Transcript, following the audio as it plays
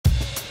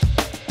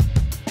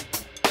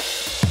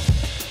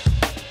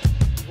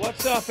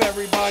What's up,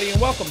 everybody, and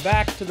welcome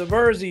back to the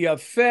Virzi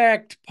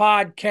Effect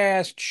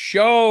podcast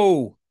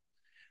show.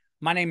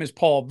 My name is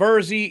Paul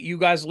Virzi. You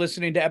guys are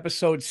listening to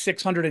episode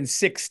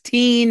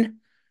 616.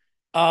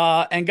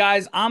 And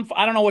guys, I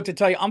don't know what to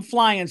tell you. I'm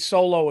flying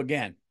solo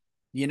again.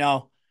 You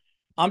know,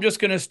 I'm just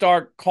gonna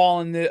start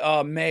calling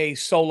the May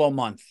solo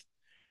month.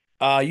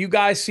 You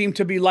guys seem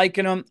to be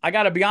liking them. I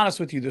gotta be honest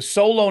with you, the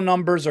solo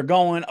numbers are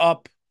going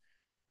up.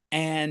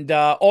 And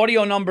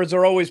audio numbers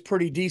are always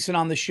pretty decent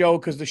on the show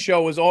because the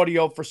show is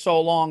audio for so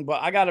long.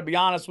 But I got to be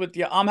honest with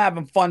you, I'm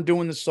having fun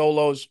doing the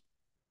solos.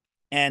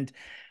 And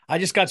I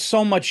just got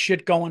so much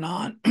shit going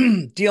on,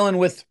 dealing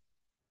with,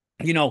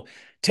 you know,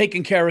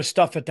 taking care of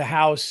stuff at the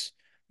house,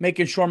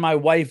 making sure my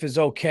wife is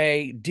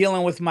okay,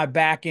 dealing with my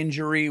back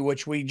injury,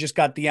 which we just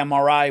got the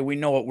MRI. We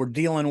know what we're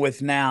dealing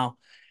with now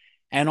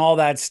and all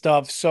that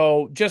stuff.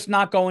 So just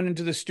not going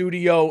into the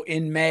studio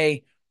in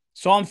May.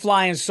 So I'm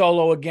flying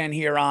solo again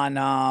here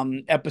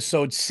on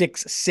episode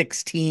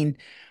 616.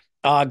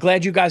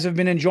 Glad you guys have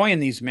been enjoying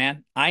these,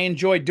 man. I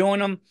enjoy doing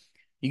them.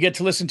 You get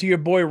to listen to your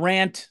boy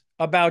rant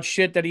about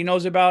shit that he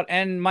knows about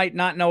and might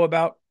not know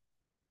about.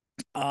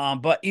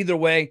 But either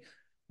way,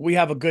 we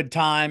have a good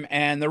time.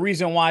 And the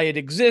reason why it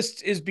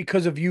exists is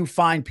because of you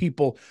fine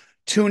people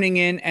tuning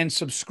in and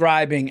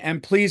subscribing.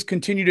 And please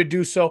continue to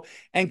do so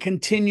and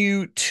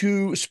continue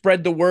to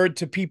spread the word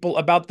to people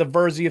about the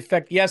Virzi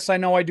effect. Yes, I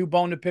know I do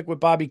Bone to Pick with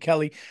Bobby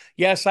Kelly.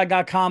 Yes, I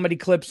got comedy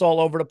clips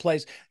all over the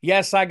place.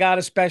 Yes, I got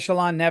a special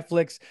on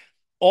Netflix.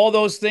 All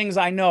those things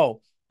I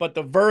know. But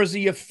the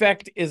Virzi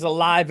effect is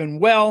alive and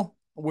well.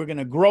 We're going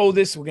to grow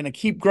this. We're going to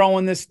keep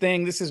growing this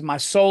thing. This is my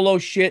solo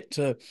shit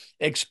to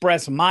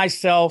express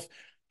myself,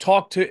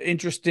 talk to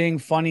interesting,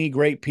 funny,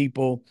 great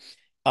people.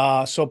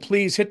 So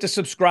please hit the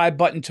subscribe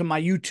button to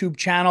my YouTube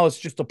channel. It's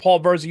just the Paul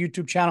Virzi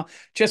YouTube channel.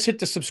 Just hit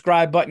the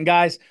subscribe button,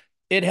 guys.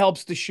 It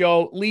helps the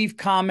show. Leave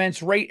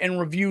comments, rate and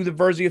review the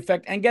Virzi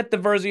Effect, and get the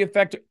Virzi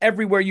Effect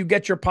everywhere you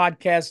get your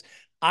podcasts,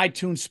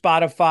 iTunes,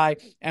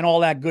 Spotify, and all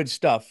that good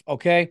stuff.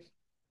 Okay.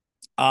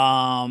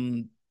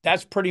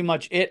 That's pretty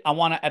much it. I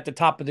want to, at the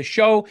top of the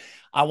show,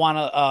 I want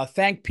to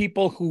thank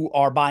people who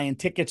are buying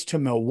tickets to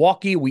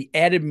Milwaukee. We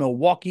added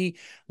Milwaukee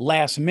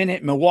last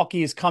minute.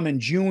 Milwaukee is coming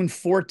June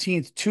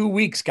 14th, 2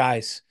 weeks,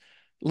 guys.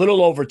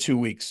 Little over 2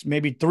 weeks,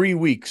 maybe 3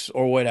 weeks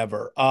or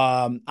whatever.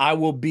 I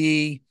will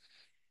be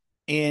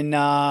in,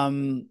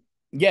 June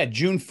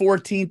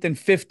 14th and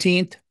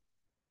 15th.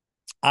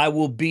 I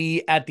will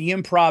be at the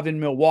Improv in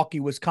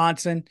Milwaukee,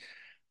 Wisconsin.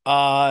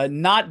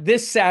 Not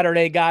this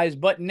Saturday, guys,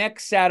 but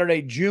next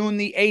Saturday, June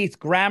the 8th,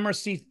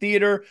 Gramercy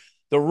Theater.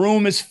 The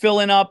room is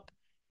filling up,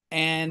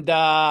 and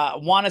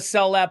want to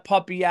sell that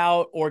puppy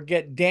out or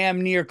get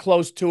damn near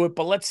close to it,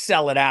 but let's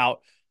sell it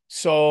out.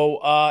 So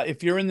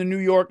if you're in the New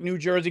York, New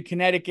Jersey,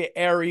 Connecticut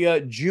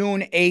area,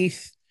 June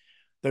 8th,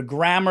 the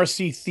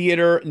Gramercy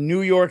Theater,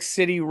 New York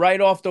City, right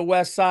off the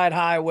West Side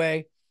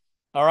Highway.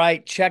 All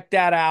right, check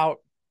that out.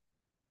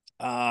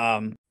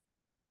 Um,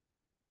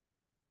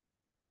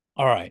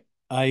 all right.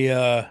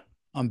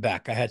 I'm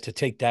back. I had to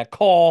take that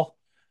call.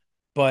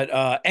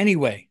 But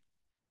anyway,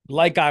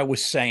 like I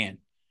was saying,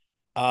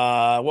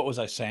 what was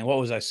I saying? What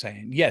was I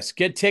saying? Yes,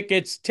 get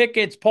tickets,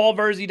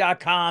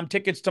 paulverzi.com,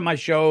 tickets to my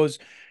shows,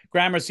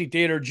 Gramercy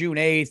Theater, June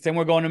 8th. Then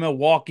we're going to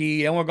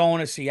Milwaukee, then we're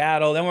going to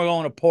Seattle, then we're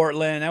going to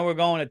Portland, then we're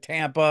going to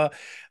Tampa,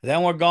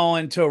 then we're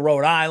going to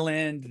Rhode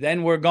Island,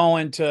 then we're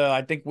going to,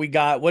 I think we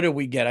got, what did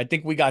we get? I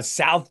think we got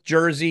South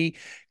Jersey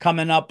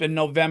coming up in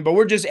November.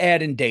 We're just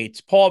adding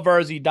dates.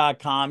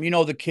 paulverzi.com. You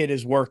know, the kid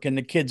is working.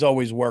 The kid's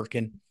always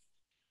working.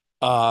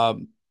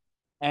 Um,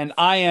 and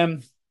I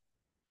am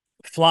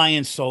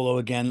flying solo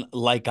again,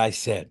 like I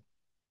said.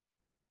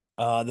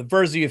 The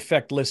Virzi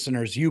Effect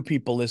listeners, you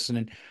people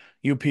listening,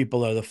 you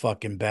people are the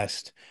fucking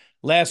best.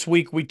 Last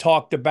week we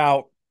talked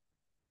about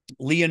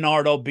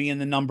Leonardo being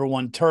the number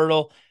one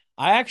turtle.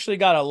 I actually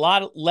got a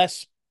lot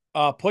less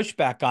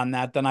pushback on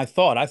that than I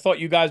thought. I thought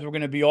you guys were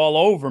going to be all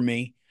over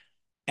me,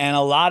 and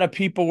a lot of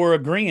people were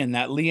agreeing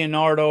that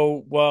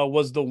Leonardo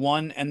was the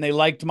one, and they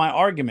liked my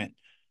argument.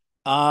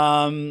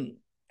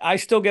 I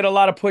still get a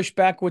lot of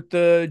pushback with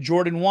the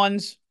Jordan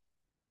ones.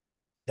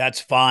 That's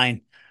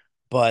fine.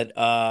 But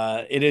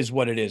it is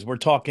what it is. We're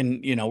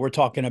talking, we're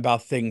talking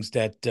about things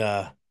that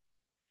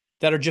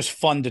are just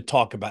fun to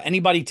talk about.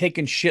 Anybody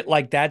taking shit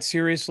like that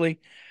seriously?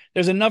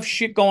 There's enough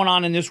shit going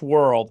on in this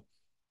world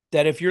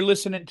that if you're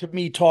listening to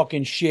me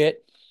talking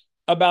shit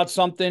about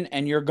something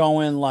and you're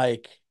going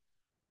like,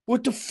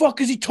 what the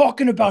fuck is he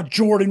talking about,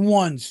 Jordan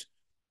ones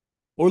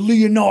or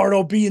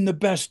Leonardo being the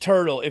best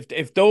turtle?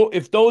 If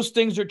those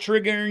things are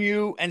triggering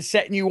you and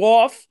setting you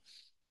off,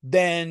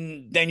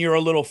 then you're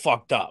a little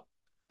fucked up.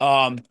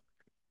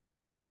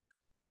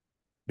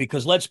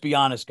 Because let's be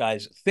honest,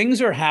 guys,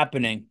 things are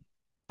happening,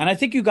 and I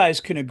think you guys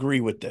can agree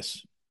with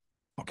this.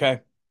 Okay,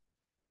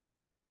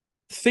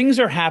 things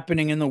are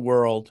happening in the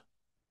world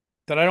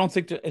that I don't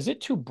think that is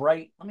it too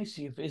bright. Let me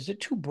see if is it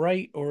too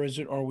bright or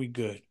are we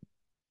good?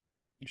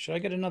 Should I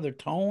get another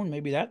tone?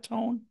 Maybe that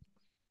tone.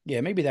 Yeah,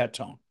 maybe that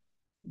tone.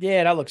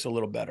 Yeah, that looks a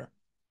little better.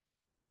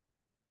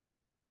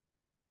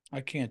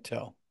 I can't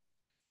tell.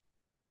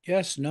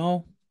 Yes,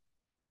 no,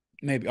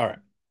 maybe. All right.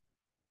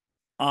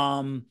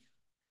 Um,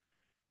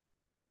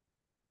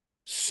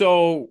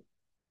 so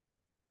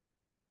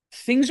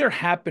things are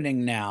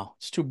happening now.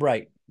 It's too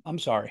bright. I'm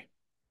sorry.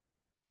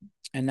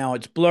 And now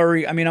it's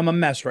blurry. I mean, I'm a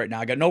mess right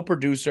now. I got no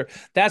producer.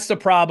 That's the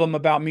problem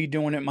about me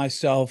doing it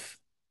myself.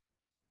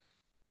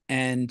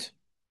 And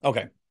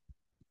okay.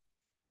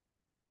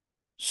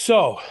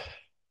 So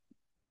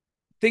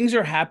things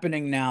are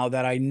happening now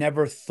that I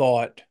never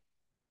thought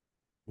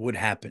would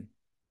happen.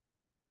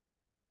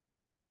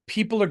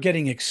 People are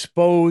getting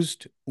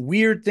exposed.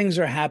 Weird things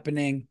are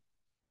happening.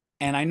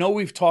 And I know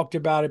we've talked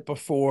about it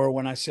before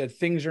when I said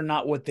things are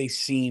not what they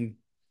seem,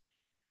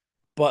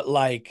 but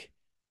like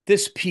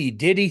this P.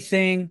 Diddy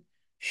thing,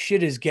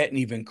 shit is getting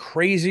even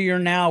crazier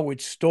now with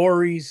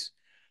stories.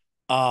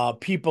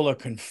 People are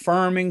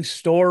confirming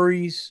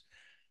stories.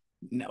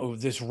 No,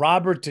 this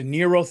Robert De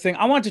Niro thing.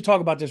 I want to talk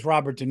about this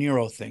Robert De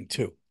Niro thing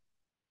too.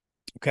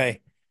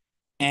 Okay.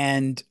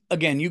 And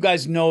again, you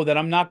guys know that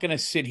I'm not going to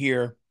sit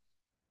here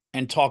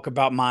and talk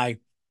about my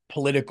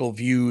political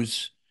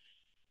views,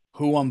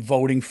 who I'm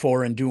voting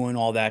for, and doing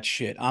all that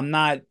shit.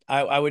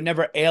 I would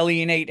never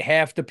alienate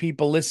half the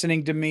people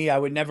listening to me. I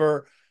would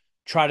never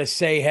try to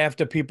say half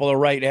the people are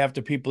right, half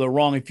the people are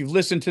wrong. If you've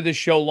listened to this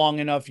show long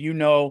enough, you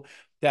know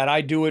that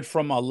I do it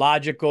from a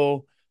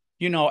logical,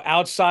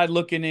 outside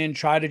looking in,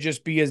 try to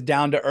just be as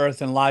down to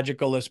earth and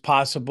logical as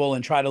possible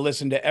and try to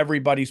listen to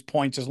everybody's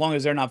points as long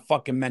as they're not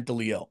fucking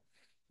mentally ill,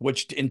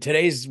 which in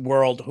today's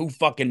world, who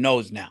fucking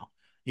knows now?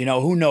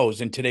 Who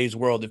knows in today's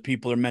world if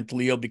people are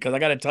mentally ill? Because I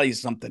got to tell you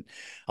something.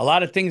 A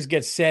lot of things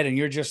get said, and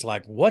you're just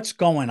like, what's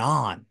going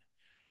on?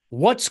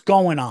 What's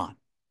going on?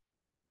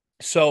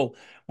 So,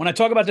 when I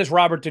talk about this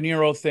Robert De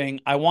Niro thing,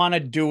 I want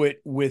to do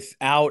it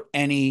without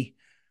any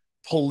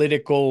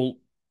political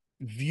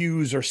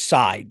views or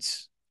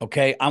sides.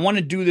 Okay. I want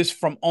to do this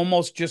from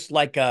almost just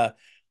like a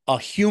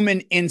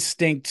human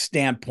instinct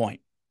standpoint.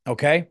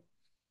 Okay.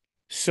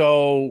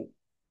 So,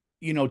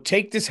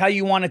 take this how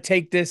you want to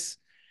take this.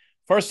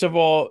 First of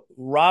all,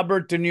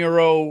 Robert De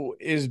Niro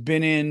has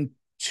been in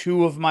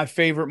two of my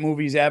favorite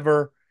movies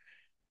ever.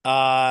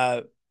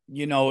 Uh,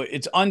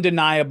 it's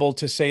undeniable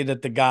to say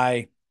that the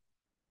guy,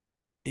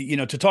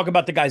 to talk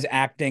about the guy's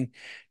acting.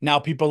 Now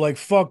people are like,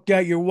 fuck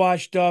that, you're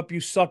washed up, you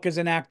suck as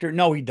an actor.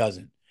 No, he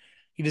doesn't.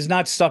 He does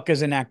not suck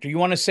as an actor. You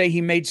want to say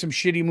he made some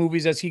shitty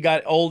movies as he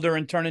got older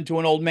and turned into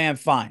an old man?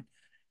 Fine.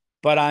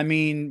 But I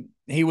mean,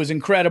 he was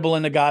incredible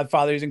in The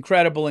Godfather. He's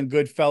incredible in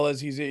Goodfellas.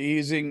 He's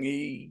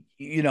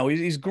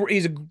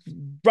a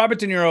Robert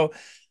De Niro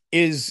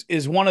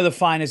is one of the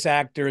finest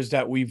actors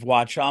that we've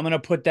watched. I'm going to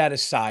put that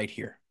aside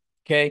here.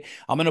 Okay,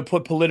 I'm going to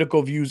put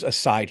political views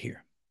aside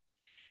here.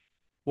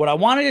 What I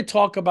wanted to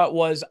talk about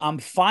was I'm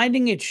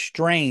finding it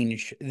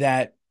strange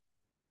that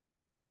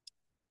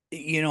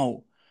you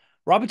know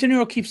Robert De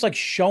Niro keeps like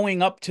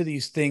showing up to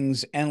these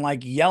things and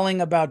like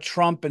yelling about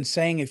Trump and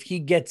saying if he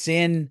gets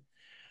in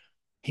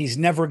he's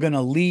never going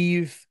to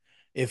leave.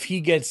 If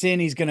he gets in,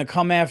 he's going to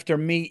come after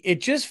me.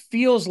 It just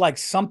feels like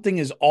something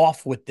is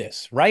off with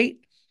this, right?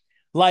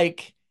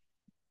 Like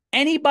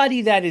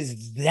anybody that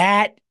is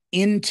that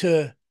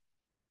into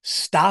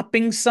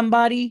stopping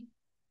somebody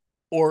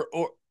or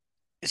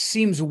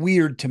seems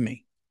weird to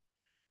me.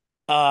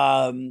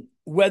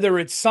 Whether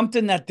it's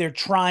something that they're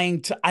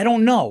trying to, I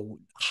don't know,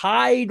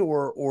 hide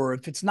or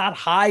if it's not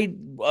hide,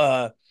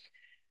 like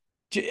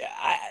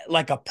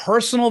a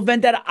personal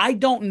vendetta. I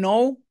don't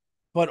know,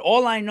 but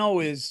all I know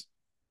is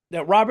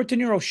that Robert De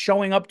Niro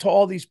showing up to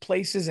all these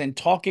places and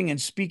talking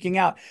and speaking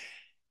out.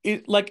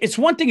 It's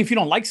one thing if you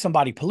don't like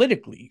somebody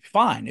politically,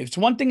 fine. It's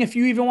one thing if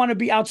you even want to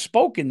be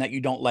outspoken that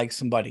you don't like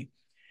somebody.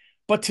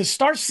 But to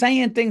start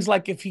saying things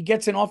like if he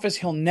gets in office,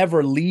 he'll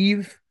never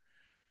leave,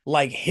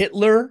 like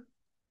Hitler,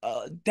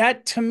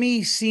 that to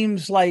me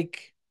seems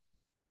like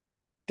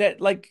that,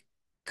 like,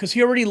 because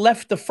he already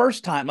left the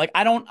first time. Like,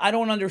 I don't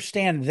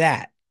understand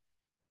that.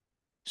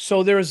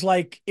 So there's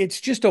like,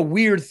 it's just a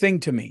weird thing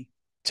to me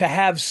to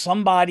have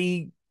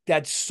somebody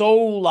that's so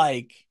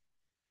like,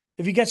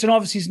 if he gets in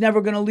office, he's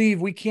never going to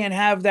leave. We can't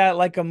have that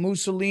like a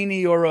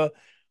Mussolini or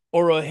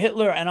a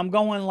Hitler. And I'm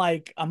going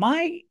like,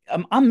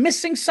 I'm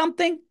missing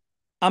something.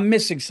 I'm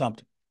missing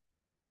something.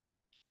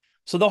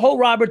 So the whole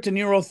Robert De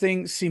Niro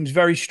thing seems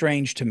very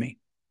strange to me.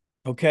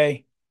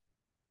 Okay.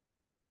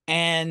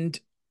 And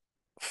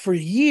for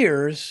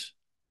years,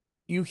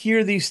 you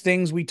hear these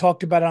things. We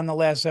talked about it on the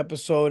last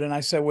episode, and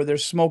I said, where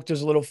there's smoke,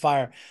 there's a little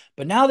fire.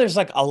 But now there's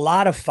like a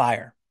lot of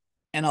fire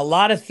and a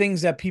lot of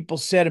things that people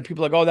said, and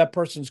people are like, oh, that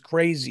person's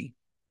crazy.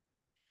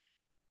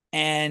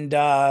 And,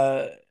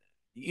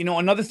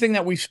 another thing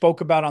that we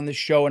spoke about on this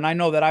show, and I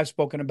know that I've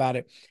spoken about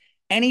it,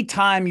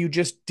 anytime you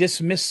just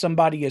dismiss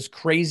somebody as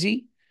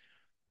crazy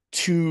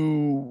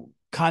to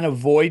kind of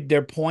void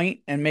their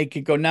point and make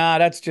it go, nah,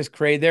 that's just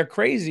crazy. They're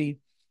crazy.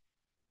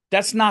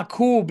 That's not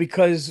cool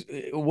because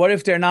what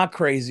if they're not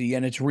crazy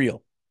and it's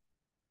real?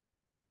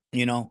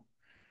 You know,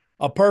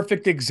 a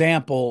perfect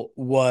example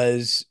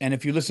was, and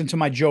if you listen to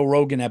my Joe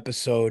Rogan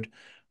episode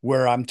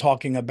where I'm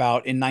talking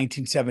about in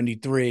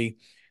 1973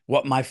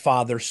 what my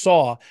father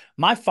saw.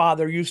 My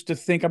father used to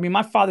think, I mean,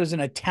 my father's an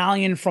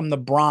Italian from the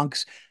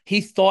Bronx.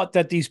 He thought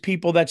that these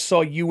people that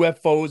saw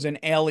UFOs and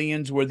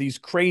aliens were these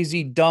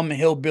crazy, dumb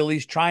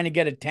hillbillies trying to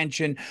get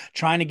attention,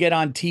 trying to get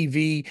on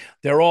TV.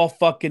 They're all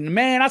fucking,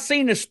 man, I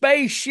seen the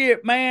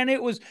spaceship, man.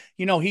 It was,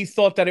 he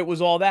thought that it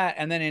was all that.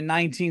 And then in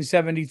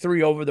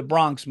 1973, over the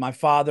Bronx, my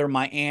father,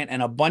 my aunt,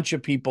 and a bunch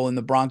of people in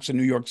the Bronx and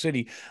New York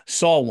City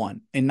saw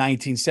one in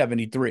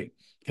 1973.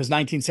 Because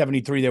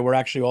 1973, they were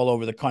actually all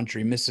over the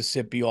country,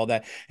 Mississippi, all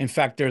that. In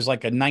fact, there's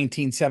like a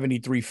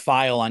 1973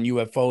 file on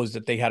UFOs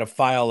that they had to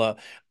file.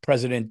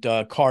 President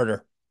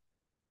Carter,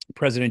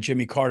 President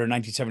Jimmy Carter,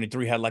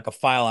 1973, had like a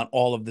file on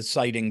all of the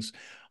sightings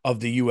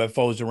of the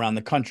UFOs around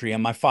the country.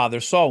 And my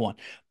father saw one.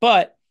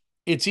 But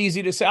it's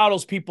easy to say, oh,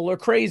 those people are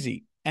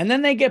crazy. And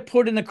then they get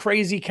put in the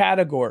crazy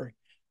category.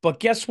 But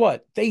guess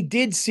what? They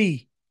did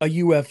see a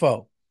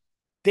UFO.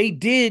 They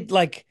did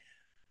like,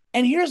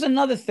 and here's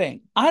another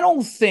thing. I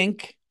don't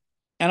think,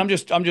 and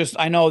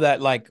I know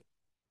that like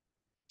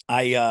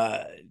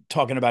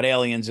talking about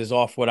aliens is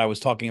off what I was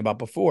talking about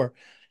before,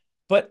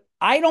 but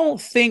I don't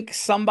think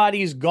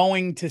somebody's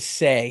going to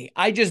say,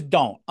 I just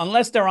don't,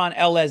 unless they're on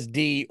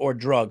LSD or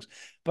drugs,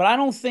 but I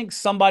don't think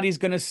somebody's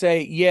going to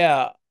say,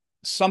 yeah,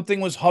 something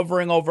was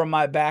hovering over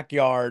my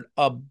backyard.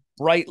 A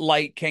bright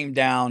light came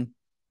down.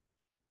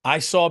 I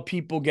saw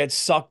people get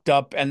sucked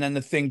up and then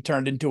the thing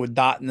turned into a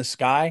dot in the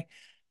sky.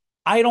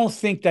 I don't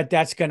think that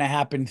that's going to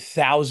happen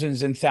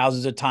thousands and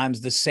thousands of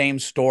times, the same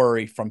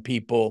story from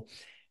people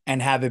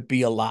and have it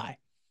be a lie.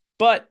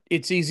 But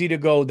it's easy to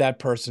go, that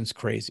person's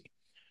crazy.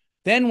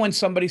 Then when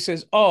somebody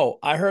says, oh,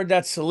 I heard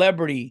that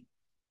celebrity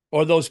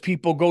or those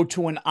people go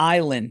to an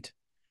island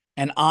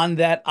and on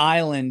that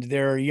island,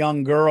 there are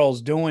young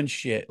girls doing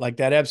shit like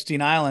that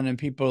Epstein Island. And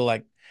people are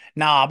like,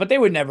 nah, but they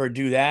would never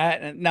do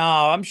that. And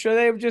no, I'm sure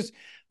they would just,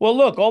 well,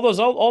 look,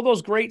 all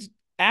those great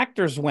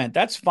actors went,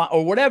 that's fine,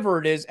 or whatever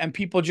it is. And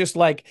people just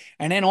like,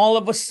 and then all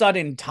of a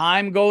sudden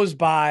time goes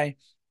by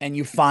and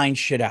you find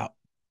shit out.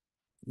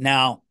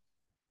 Now,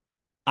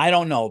 I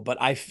don't know,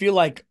 but I feel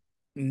like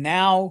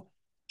now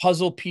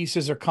puzzle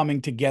pieces are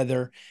coming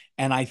together.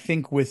 And I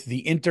think with the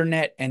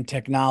internet and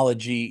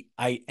technology,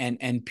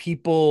 and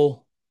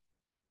people,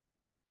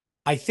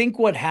 I think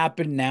what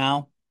happened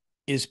now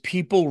is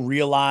people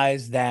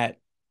realize that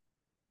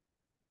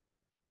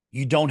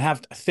you don't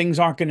have to, things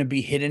aren't going to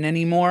be hidden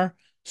anymore.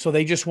 So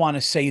they just want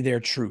to say their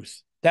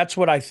truth. That's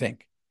what I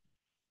think.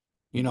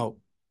 You know,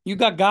 you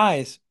got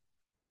guys,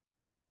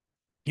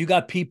 you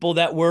got people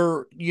that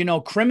were,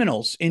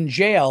 criminals in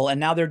jail and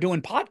now they're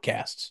doing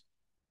podcasts.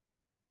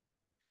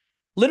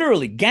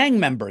 Literally gang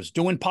members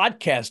doing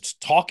podcasts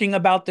talking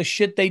about the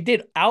shit they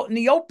did out in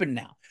the open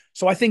now.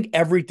 So I think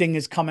everything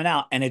is coming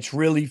out and it's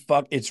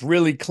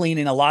really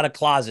cleaning a lot of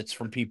closets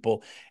from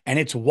people and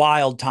it's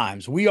wild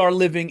times. We are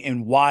living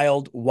in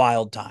wild,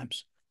 wild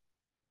times.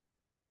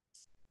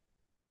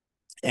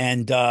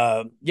 And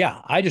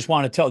yeah, I just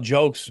want to tell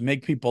jokes,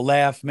 make people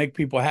laugh, make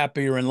people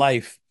happier in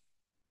life.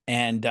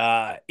 And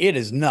it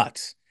is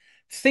nuts.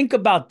 Think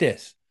about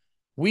this.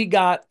 We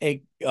got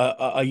a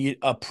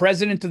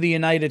president of the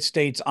United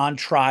States on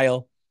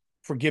trial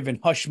for giving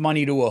hush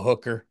money to a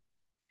hooker.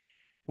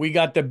 We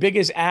got the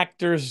biggest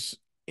actors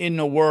in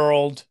the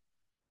world,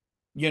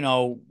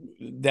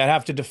 that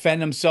have to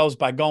defend themselves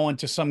by going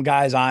to some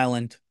guy's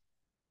island.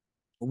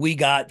 We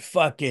got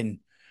fucking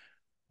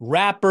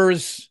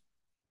rappers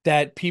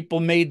that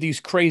people made these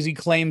crazy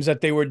claims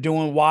that they were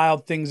doing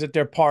wild things at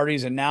their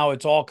parties, and now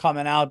it's all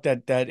coming out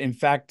that in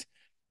fact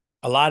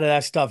a lot of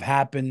that stuff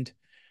happened.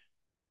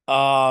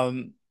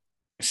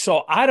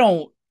 So I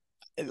don't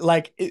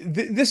like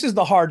this is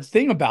the hard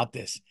thing about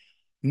this.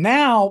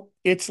 Now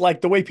it's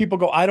like the way people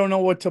go, I don't know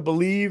what to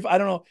believe. I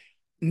don't know.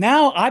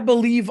 Now I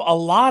believe a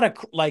lot of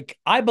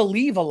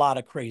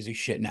crazy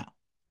shit now.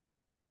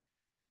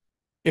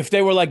 If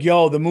they were like,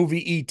 yo, the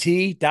movie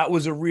E.T., that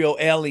was a real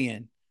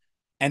alien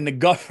and the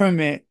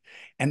government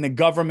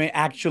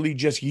actually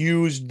just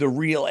used the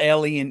real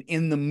alien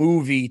in the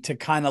movie to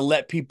kind of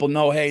let people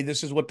know, hey,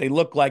 this is what they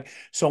look like.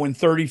 So in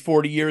 30,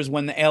 40 years,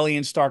 when the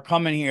aliens start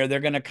coming here, they're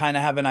going to kind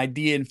of have an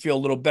idea and feel a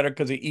little better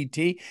because of ET.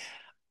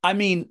 I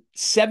mean,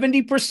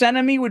 70%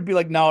 of me would be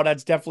like, no,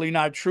 that's definitely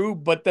not true.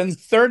 But then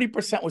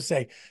 30% would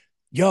say,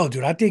 yo,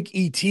 dude, I think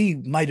ET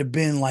might have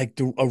been like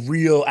a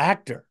real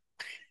actor.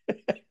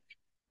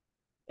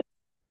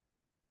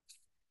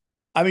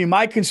 I mean,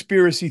 my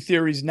conspiracy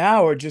theories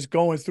now are just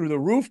going through the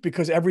roof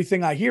because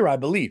everything I hear, I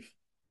believe.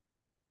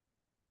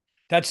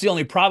 That's the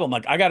only problem.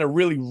 Like, I got to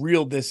really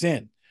reel this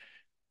in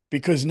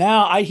because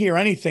now I hear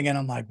anything and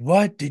I'm like,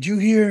 what did you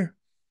hear?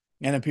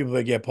 And then people are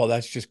like, yeah, Paul,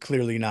 that's just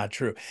clearly not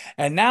true.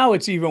 And now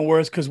it's even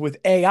worse because with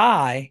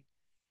AI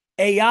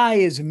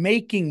is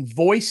making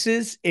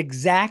voices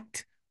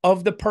exact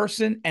of the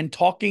person and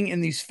talking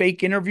in these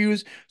fake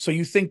interviews. So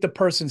you think the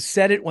person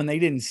said it when they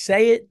didn't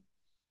say it.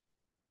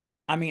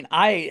 I mean,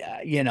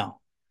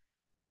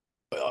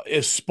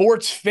 is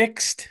sports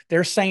fixed?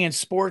 They're saying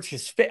sports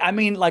is fit. I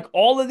mean, like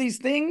all of these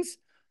things.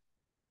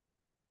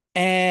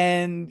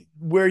 And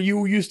where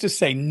you used to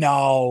say,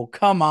 no,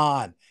 come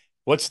on.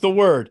 What's the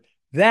word?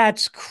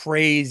 That's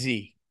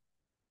crazy.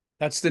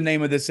 That's the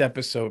name of this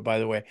episode, by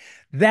the way.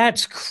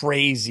 That's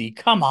crazy.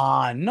 Come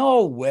on.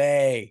 No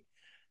way.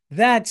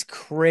 That's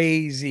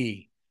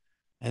crazy.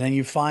 And then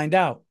you find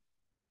out.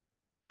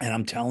 And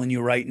I'm telling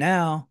you right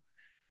now,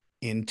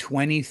 in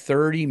 20,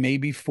 30,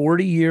 maybe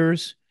 40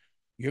 years,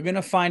 you're going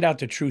to find out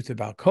the truth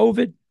about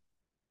COVID.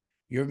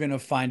 You're going to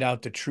find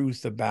out the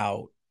truth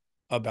about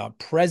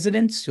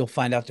presidents. You'll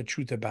find out the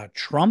truth about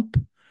Trump.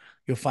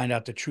 You'll find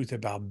out the truth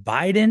about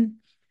Biden.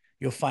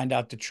 You'll find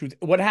out the truth.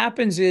 What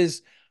happens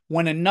is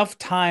when enough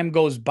time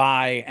goes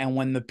by and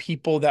when the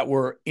people that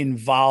were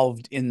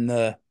involved in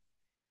the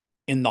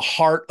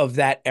heart of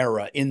that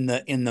era, in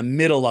the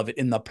middle of it,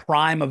 in the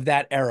prime of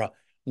that era,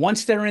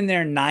 once they're in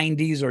their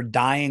 90s or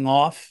dying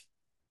off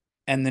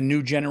and the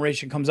new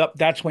generation comes up,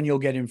 that's when you'll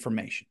get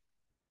information.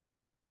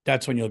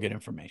 That's when you'll get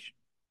information.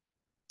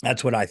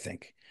 That's what I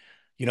think.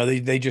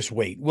 They just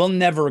wait. We're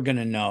never going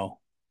to know.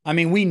 I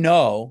mean, we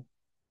know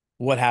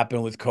what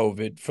happened with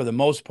COVID for the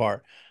most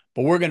part,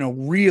 but we're going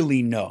to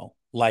really know,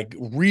 like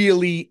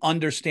really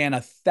understand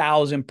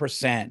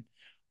 1,000%.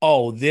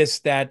 Oh, this,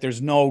 that,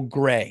 there's no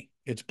gray.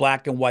 It's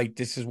black and white.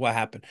 This is what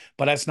happened.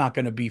 But that's not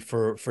going to be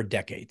for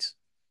decades.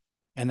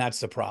 And that's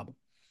the problem.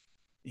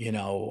 You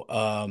know,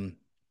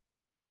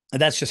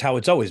 and that's just how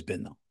it's always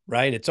been, though,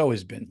 right? It's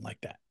always been like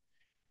that.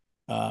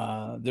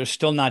 They're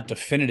still not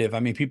definitive. I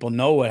mean, people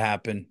know what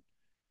happened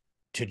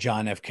to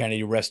John F.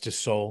 Kennedy, rest his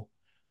soul.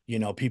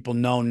 People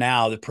know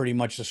now that pretty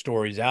much the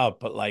story's out,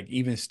 but like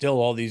even still,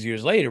 all these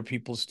years later,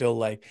 people still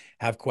like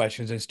have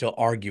questions and still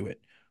argue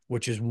it,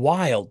 which is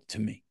wild to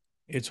me.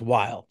 It's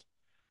wild.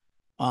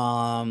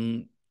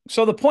 Um,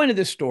 so the point of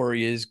this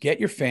story is get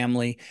your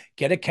family,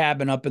 get a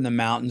cabin up in the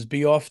mountains,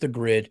 be off the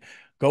grid,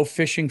 go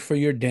fishing for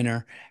your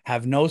dinner,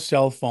 have no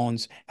cell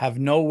phones, have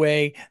no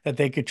way that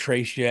they could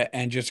trace you,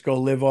 and just go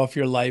live off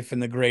your life in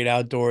the great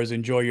outdoors,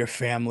 enjoy your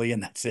family,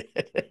 and that's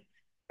it.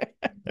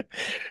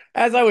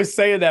 As I was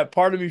saying that,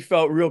 part of me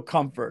felt real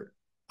comfort.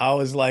 I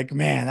was like,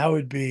 man,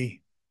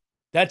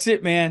 that's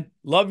it, man.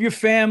 Love your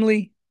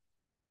family,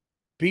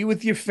 be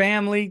with your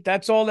family.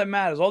 That's all that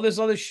matters. All this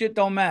other shit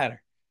don't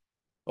matter.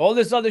 All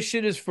this other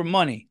shit is for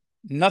money.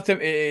 Nothing,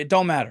 it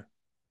don't matter.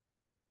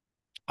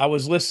 I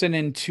was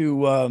listening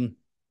to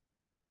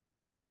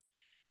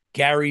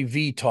Gary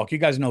V talk. You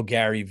guys know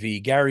Gary V.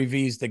 Gary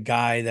V is the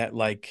guy that,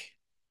 like,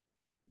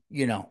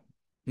 you know,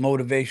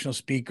 motivational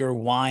speaker,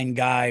 wine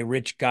guy,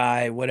 rich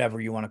guy, whatever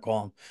you want to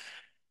call him.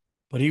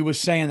 But he was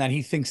saying that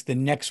he thinks the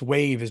next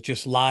wave is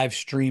just live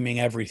streaming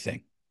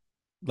everything.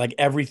 Like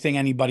everything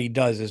anybody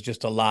does is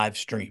just a live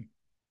stream.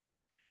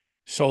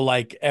 So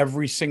like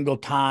every single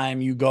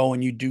time you go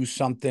and you do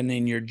something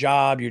in your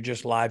job, you're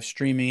just live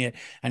streaming it.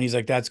 And he's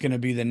like, that's going to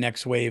be the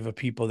next wave of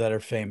people that are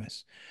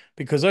famous.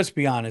 Because let's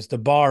be honest, the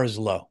bar is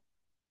low.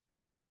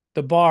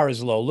 The bar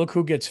is low. Look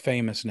who gets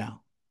famous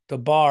now. The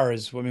bar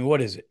is, I mean,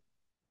 what is it?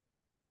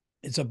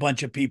 It's a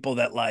bunch of people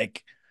that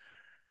like,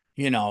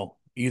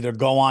 either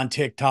go on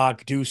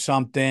TikTok, do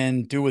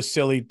something, do a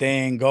silly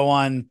thing, go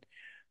on,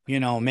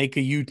 make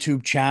a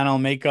YouTube channel,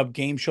 make up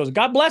game shows.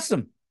 God bless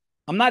them.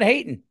 I'm not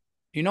hating.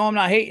 I'm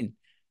not hating,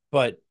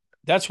 but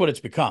that's what it's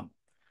become.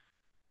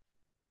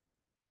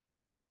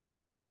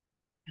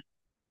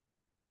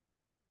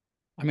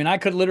 I mean, I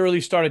could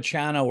literally start a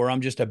channel where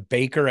I'm just a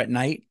baker at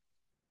night.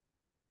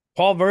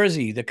 Paul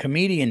Virzi, the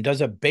comedian,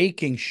 does a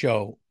baking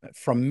show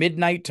from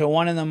midnight to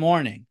 1 in the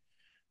morning.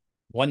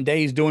 One day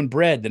he's doing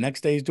bread, the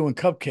next day he's doing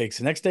cupcakes,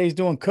 the next day he's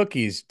doing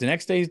cookies, the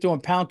next day he's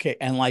doing pound cake,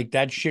 and like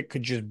that shit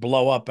could just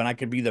blow up, and I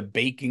could be the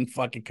baking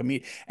fucking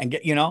comedian and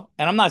get, and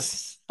I'm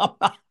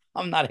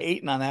not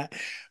hating on that,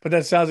 but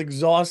that sounds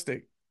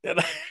exhausting.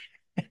 And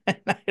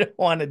I don't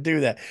want to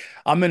do that.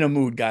 I'm in a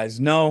mood, guys.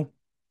 No,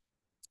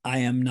 I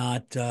am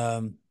not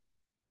on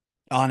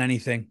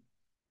anything.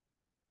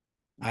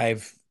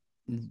 I've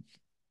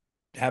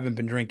haven't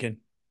been drinking,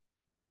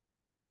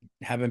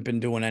 haven't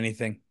been doing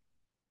anything.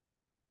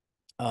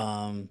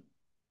 Um,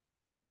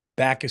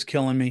 Back is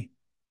killing me.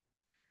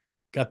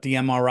 Got the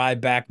MRI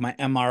back. My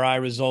MRI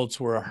results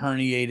were a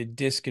herniated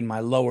disc in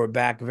my lower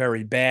back,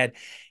 very bad,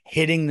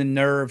 hitting the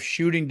nerve,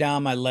 shooting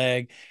down my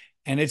leg,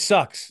 and it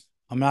sucks.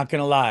 I'm not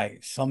gonna lie.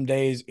 Some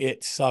days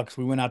it sucks.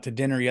 We went out to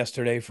dinner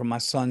yesterday for my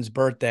son's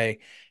birthday,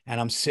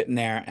 and I'm sitting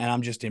there and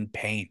I'm just in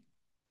pain.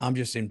 I'm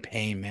just in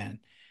pain, man.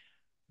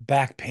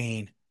 Back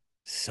pain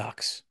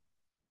sucks.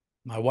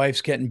 My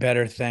wife's getting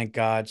better, thank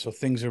God. So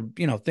things are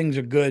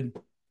good.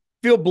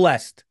 Feel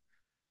blessed.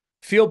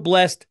 Feel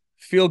blessed.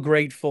 Feel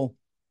grateful.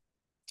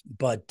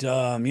 But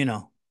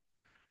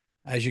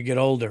as you get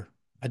older,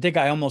 I think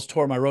I almost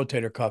tore my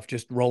rotator cuff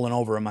just rolling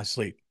over in my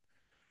sleep.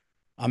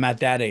 I'm at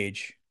that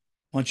age.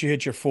 Once you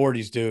hit your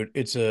 40s,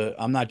 dude,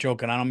 I'm not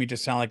joking. I don't mean to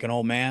sound like an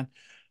old man,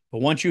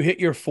 but once you hit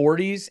your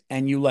 40s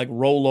and you like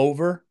roll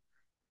over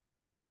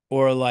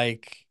or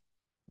like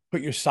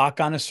put your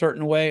sock on a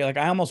certain way, like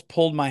I almost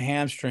pulled my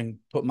hamstring,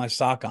 put my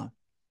sock on.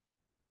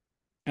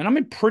 And I'm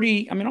in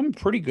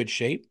pretty good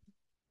shape.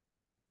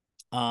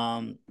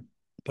 Um,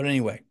 but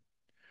anyway,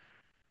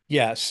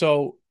 yeah,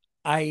 so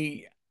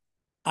I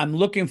I'm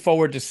looking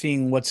forward to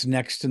seeing what's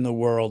next in the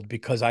world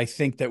because I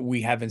think that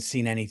we haven't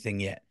seen anything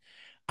yet.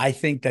 I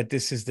think that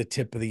this is the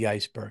tip of the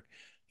iceberg.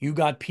 You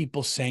got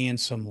people saying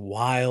some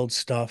wild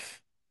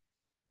stuff.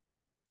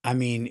 I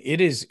mean,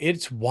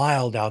 it's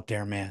wild out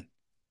there, man.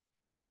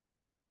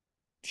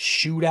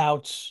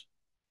 Shootouts.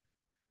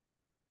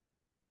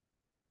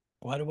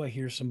 Why do I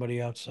hear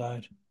somebody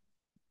outside?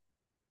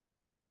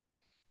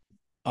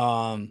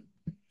 Um,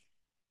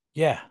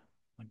 yeah,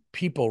 like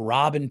people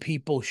robbing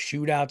people,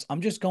 shootouts.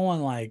 I'm just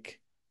going like,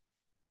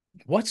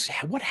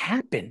 what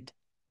happened?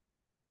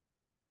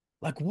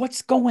 Like,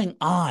 what's going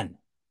on?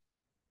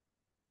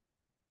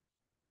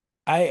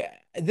 I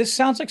This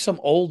sounds like some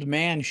old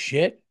man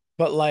shit,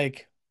 but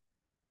like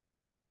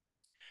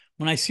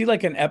when I see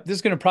like this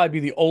is gonna probably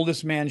be the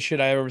oldest man shit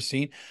I've ever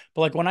seen.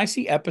 But like when I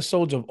see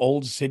episodes of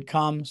old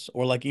sitcoms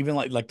or like even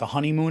like the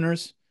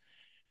honeymooners,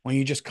 when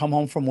you just come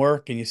home from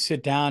work and you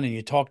sit down and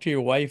you talk to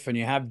your wife and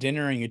you have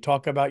dinner and you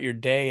talk about your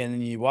day and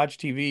then you watch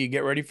TV, you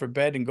get ready for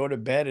bed and go to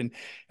bed and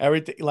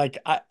everything like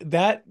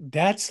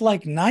that's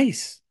like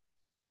nice.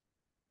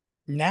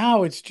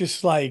 Now it's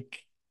just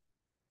like,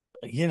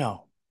 you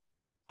know,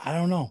 I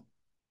don't know.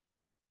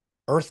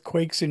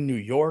 Earthquakes in New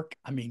York.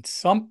 I mean,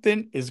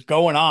 something is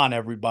going on,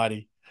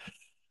 everybody.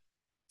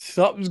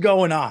 Something's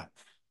going on.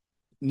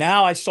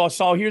 Now I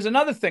saw here's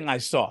another thing I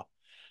saw.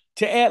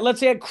 To add,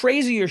 let's add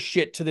crazier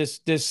shit to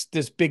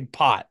this big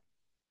pot.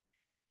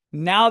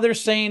 Now they're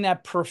saying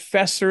that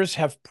professors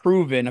have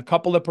proven, a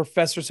couple of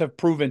professors have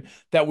proven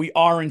that we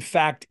are in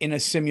fact in a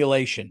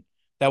simulation,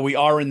 that we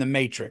are in the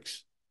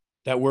matrix,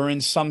 that we're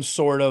in some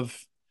sort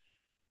of,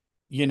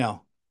 you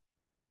know,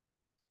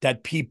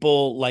 that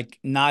people like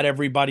not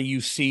everybody you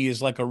see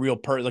is like a real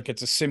person, like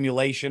it's a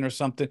simulation or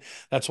something.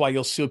 That's why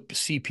you'll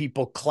see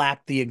people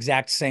clap the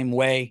exact same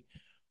way.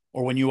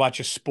 Or when you watch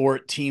a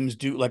sport, teams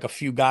do like a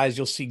few guys,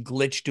 you'll see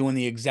glitch doing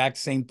the exact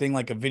same thing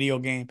like a video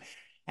game.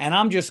 And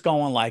I'm just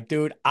going like,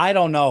 dude, I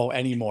don't know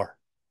anymore.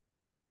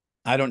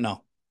 I don't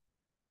know.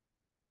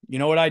 You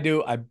know what I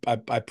do?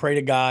 I pray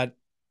to God,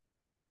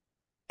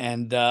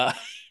 and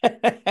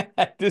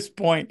at this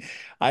point,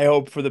 I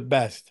hope for the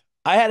best.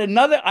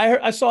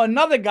 I saw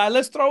another guy.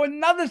 Let's throw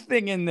another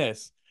thing in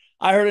this.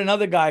 I heard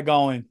another guy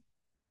going,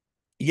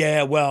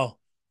 "Yeah, well,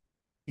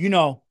 you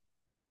know,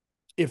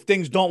 if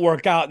things don't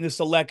work out in this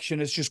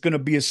election, it's just going to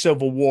be a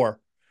civil war.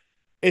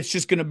 It's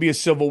just going to be a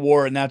civil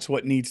war, and that's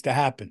what needs to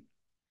happen."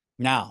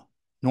 Now,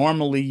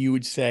 normally you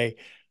would say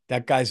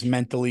that guy's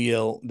mentally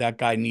ill. That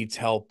guy needs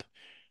help.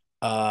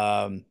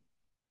 Um,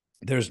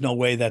 there's no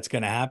way that's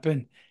going to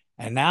happen.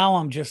 And now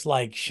I'm just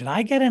like, should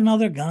I get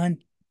another gun?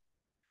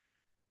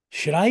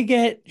 Should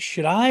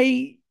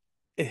I,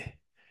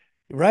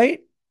 right?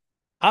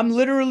 I'm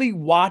literally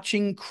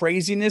watching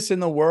craziness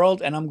in the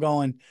world and I'm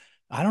going,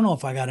 I don't know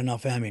if I got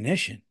enough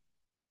ammunition.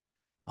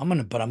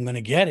 But I'm going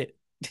to get it.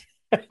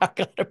 I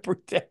gotta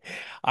protect,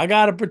 I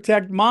gotta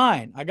protect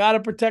mine. I gotta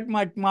protect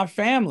my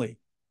family.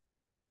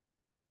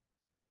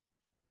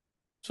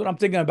 That's what I'm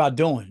thinking about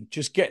doing.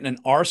 Just getting an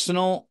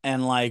arsenal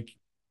and like,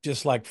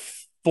 just like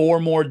four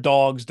more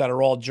dogs that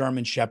are all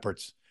German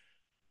Shepherds.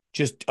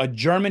 Just a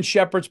German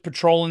Shepherd's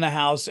patrolling the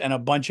house and a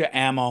bunch of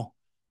ammo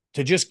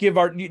to just give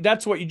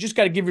that's what you just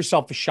got to give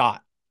yourself a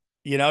shot.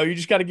 You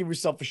just got to give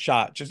yourself a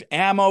shot. Just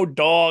ammo,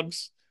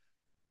 dogs.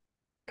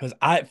 Because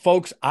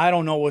folks, I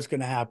don't know what's going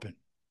to happen.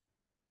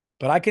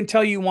 But I can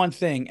tell you one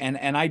thing,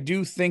 and I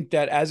do think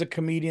that as a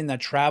comedian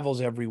that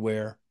travels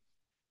everywhere,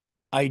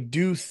 I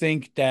do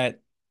think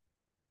that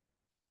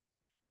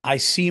I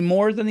see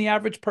more than the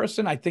average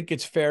person. I think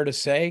it's fair to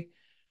say.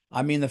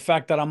 I mean, the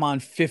fact that I'm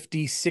on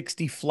 50,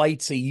 60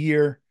 flights a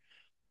year,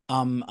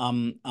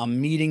 I'm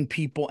meeting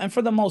people, and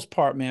for the most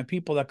part, man,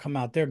 people that come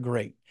out, they're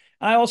great.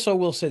 And I also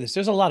will say this: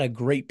 there's a lot of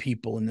great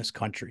people in this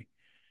country.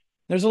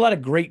 There's a lot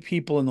of great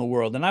people in the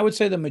world, and I would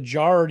say the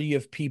majority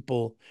of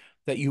people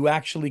that you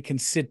actually can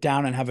sit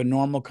down and have a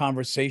normal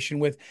conversation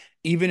with,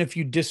 even if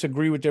you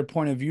disagree with their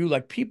point of view,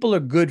 like people are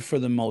good for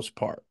the most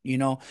part,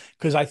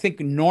 because I think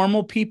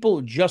normal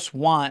people just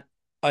want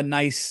a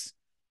nice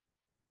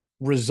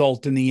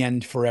result in the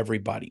end for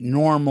everybody.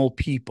 Normal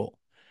people,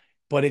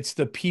 but it's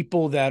the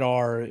people that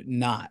are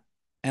not.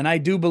 And I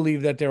do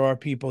believe that there are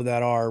people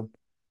that are,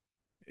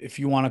 if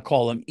you want to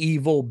call them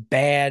evil,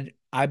 bad,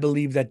 I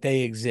believe that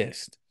they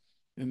exist.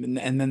 And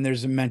then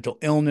there's a mental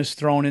illness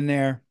thrown in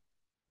there.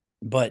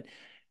 But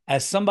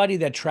as somebody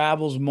that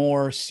travels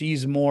more,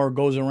 sees more,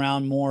 goes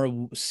around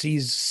more,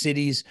 sees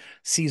cities,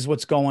 sees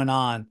what's going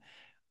on,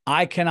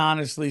 I can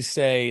honestly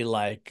say,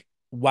 like,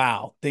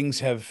 wow,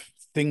 things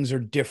are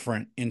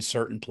different in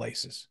certain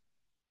places.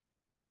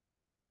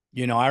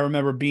 I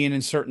remember being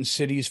in certain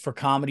cities for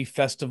comedy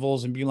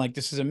festivals and being like,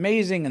 this is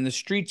amazing. And the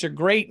streets are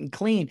great and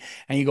clean.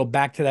 And you go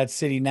back to that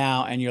city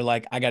now and you're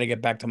like, I got to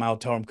get back to my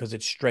hotel room because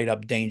it's straight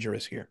up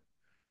dangerous here.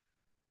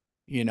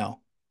 You know,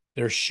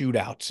 there's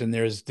shootouts and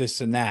there's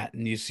this and that.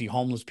 And you see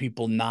homeless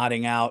people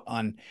nodding out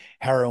on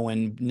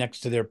heroin next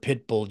to their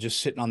pit bull, just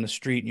sitting on the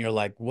street. And you're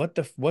like,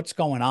 what's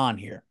going on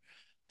here?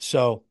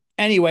 So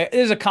anyway, it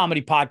is a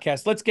comedy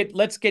podcast.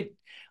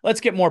 Let's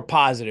get more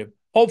positive.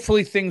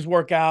 hopefully things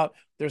work out.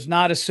 There's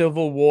not a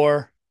civil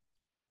war.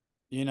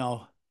 You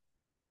know,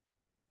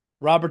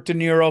 Robert De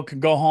Niro can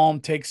go home,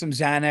 take some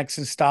Xanax,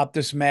 and stop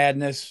this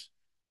madness.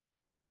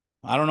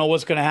 I don't know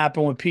what's going to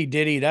happen with P.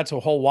 Diddy. That's a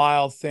whole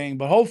wild thing,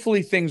 but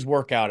hopefully things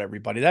work out,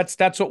 everybody.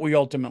 That's what we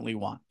ultimately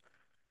want.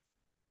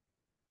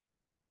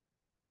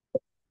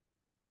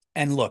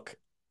 And look,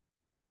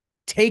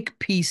 take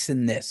peace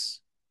in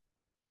this.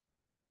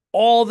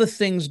 All the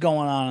things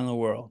going on in the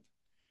world.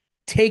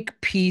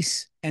 Take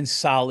peace and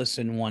solace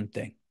in one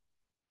thing.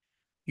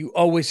 You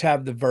always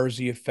have the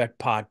Virzi Effect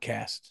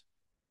podcast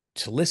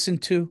to listen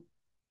to,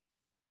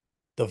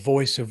 the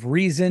voice of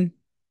reason.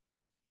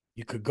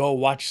 You could go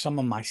watch some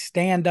of my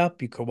stand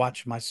up. You could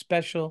watch my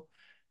special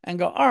and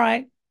go, all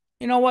right,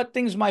 you know what?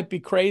 Things might be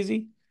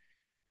crazy,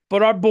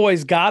 but our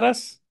boys got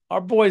us.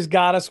 Our boys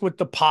got us with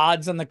the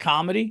pods and the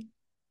comedy.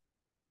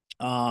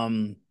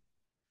 Um,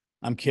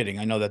 I'm kidding.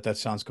 I know that that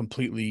sounds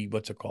completely,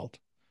 what's it called?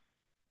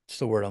 It's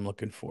the word I'm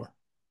looking for.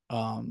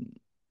 Um,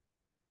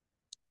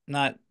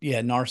 Not,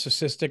 yeah,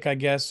 narcissistic, I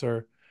guess,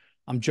 or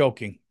I'm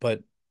joking,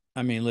 but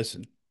I mean,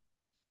 listen,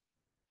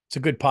 it's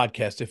a good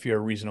podcast if you're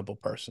a reasonable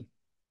person.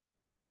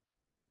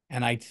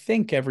 And I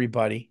think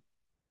everybody,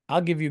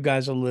 I'll give you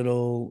guys a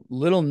little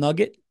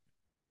nugget.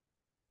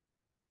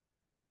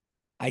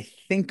 I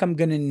think I'm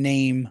going to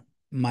name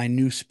my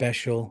new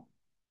special.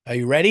 Are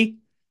you ready?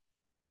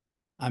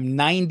 I'm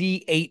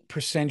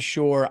 98%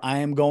 sure I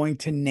am going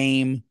to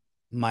name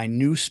my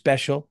new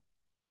special,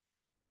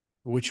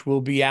 which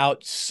will be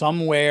out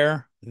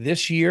somewhere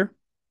this year.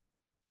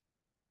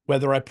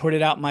 Whether I put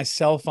it out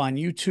myself on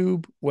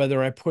YouTube,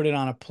 whether I put it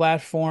on a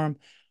platform,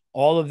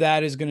 all of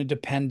that is going to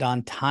depend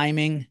on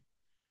timing,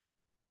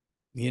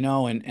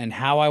 and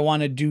how I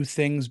want to do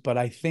things. But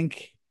I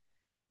think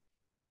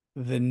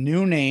the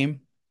new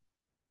name,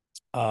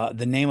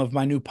 the name of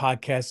my new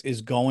podcast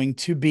is going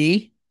to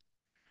be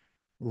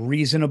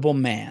Reasonable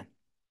Man.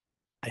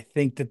 I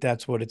think that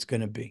that's what it's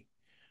going to be.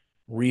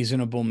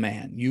 Reasonable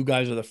Man. You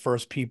guys are the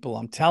first people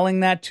I'm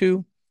telling that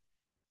to.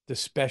 The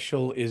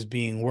special is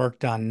being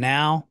worked on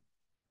now.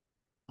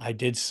 I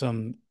did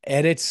some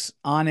edits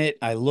on it.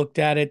 I looked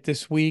at it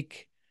this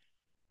week.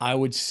 I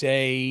would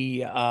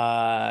say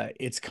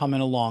it's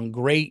coming along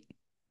great.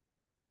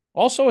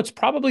 Also, it's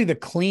probably the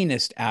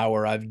cleanest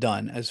hour I've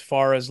done as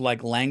far as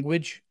like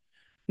language.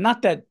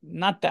 Not that,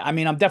 I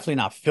mean, I'm definitely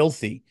not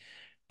filthy,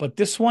 but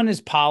this one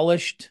is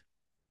polished.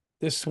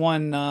 This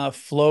one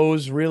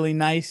flows really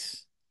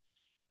nice.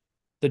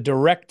 The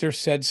director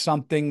said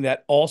something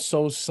that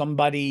also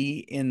somebody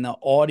in the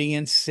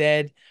audience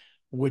said,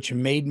 which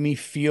made me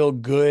feel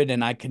good.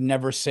 And I can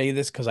never say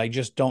this because I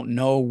just don't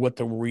know what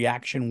the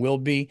reaction will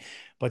be.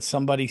 But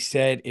somebody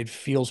said it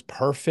feels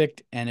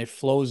perfect and it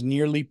flows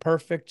nearly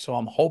perfect. So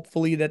I'm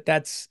hopefully,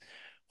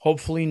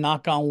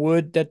 knock on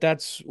wood,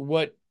 that's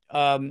what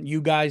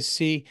you guys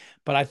see.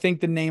 But I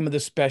think the name of the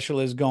special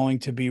is going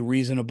to be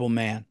Reasonable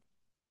Man.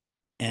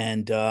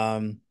 And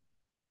I'm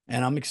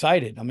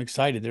excited. I'm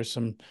excited. There's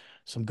some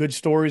good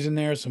stories in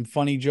there, some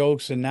funny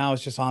jokes, and now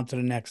it's just on to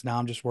the next. Now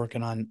I'm just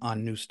working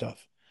on new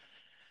stuff.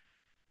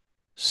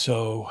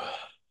 So,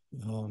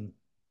 um,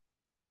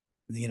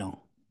 you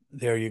know,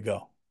 there you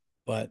go.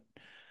 But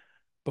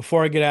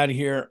before I get out of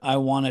here, I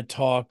want to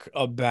talk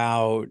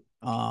about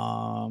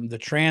the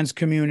trans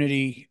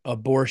community,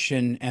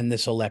 abortion, and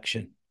this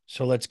election.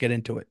 So let's get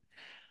into it.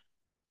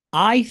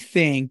 I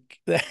think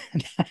that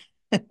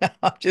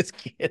I'm just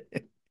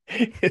kidding.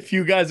 If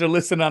you guys are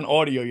listening on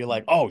audio, you're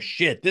like, oh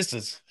shit, this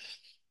is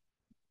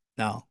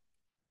no,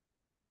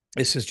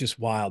 this is just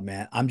wild,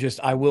 man.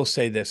 I will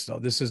say this though.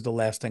 This is the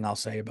last thing I'll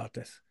say about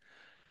this.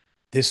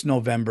 This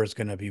November is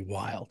going to be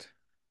wild.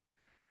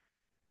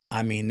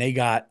 I mean, they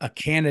got a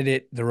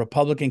candidate, the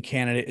Republican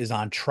candidate is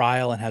on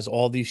trial and has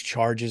all these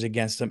charges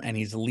against him, and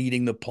he's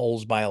leading the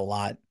polls by a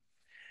lot.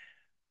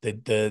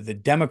 The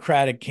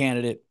Democratic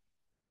candidate,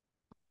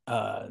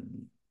 uh,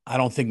 I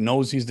don't think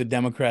knows he's the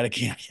Democratic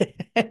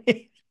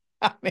candidate.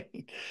 I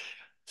mean,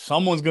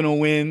 someone's going to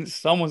win,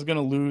 someone's going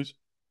to lose,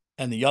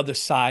 and the other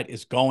side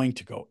is going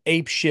to go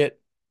ape shit.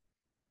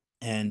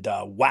 And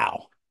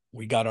wow,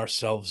 we got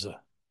ourselves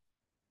a,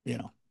 you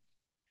know,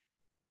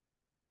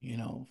 you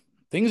know,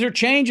 things are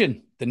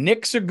changing. The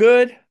Knicks are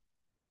good,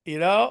 you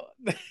know.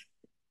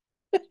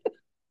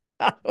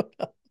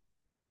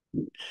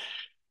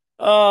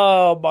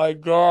 Oh my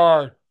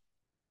God.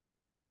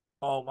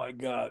 Oh my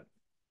God.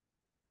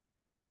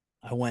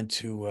 I went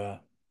to I'm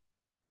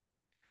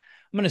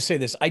going to say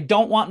this. I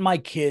don't want my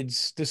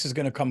kids, this is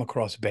going to come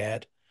across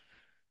bad.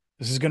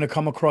 This is going to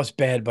come across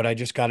bad, but I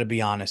just got to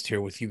be honest here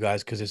with you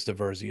guys because it's the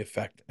Virzi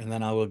effect, and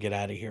then I will get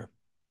out of here.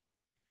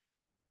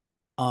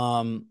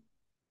 Um,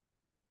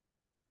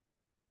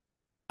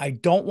 I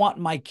don't want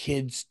my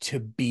kids to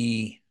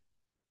be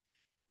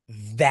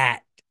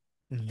that,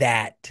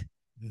 that,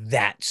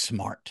 that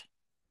smart.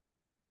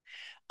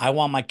 I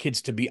want my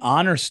kids to be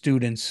honor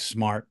students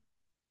smart.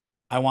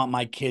 I want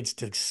my kids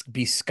to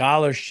be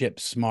scholarship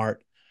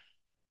smart,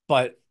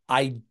 but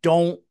I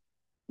don't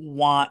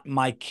want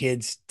my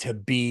kids to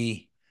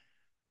be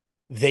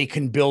they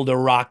can build a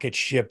rocket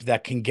ship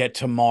that can get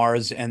to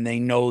Mars, and they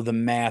know the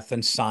math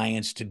and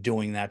science to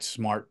doing that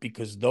smart,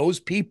 because those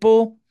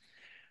people,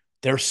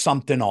 there's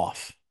something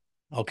off.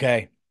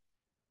 Okay.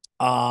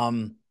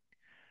 Um,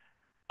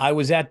 I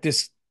was at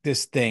this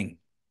thing.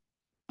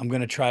 I'm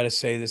going to try to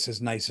say this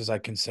as nice as I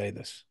can say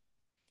this.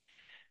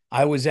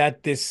 I was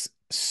at this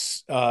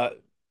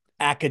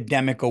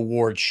academic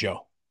award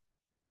show.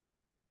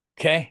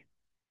 Okay.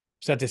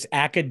 It's at this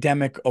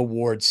academic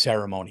award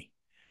ceremony,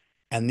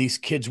 and these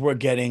kids were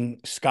getting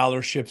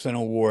scholarships and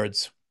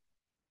awards,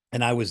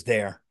 and I was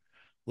there,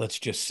 let's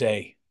just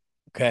say.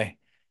 Okay.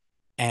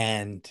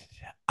 And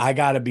I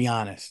got to be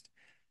honest,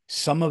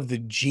 some of the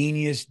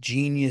geniuses,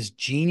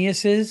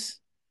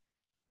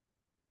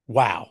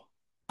 wow.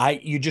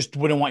 You just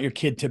wouldn't want your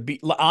kid to be,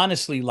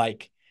 honestly,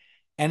 like,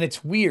 and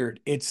it's weird.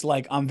 It's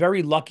like I'm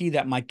very lucky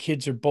that my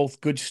kids are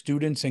both good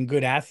students and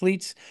good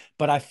athletes,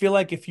 but I feel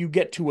like if you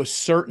get to a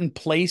certain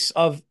place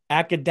of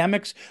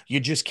academics, you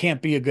just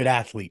can't be a good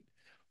athlete.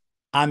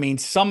 I mean,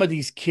 some of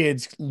these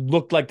kids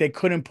looked like they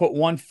couldn't put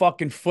one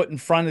fucking foot in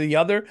front of the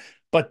other,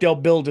 but they'll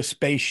build a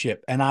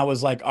spaceship. And I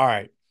was like, all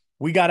right,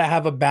 we got to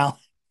have a balance.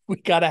 We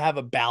got to have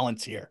a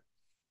balance here.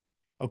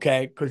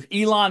 Okay. Because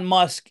Elon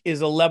Musk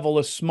is a level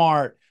of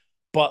smart,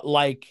 but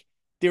like,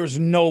 there's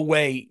no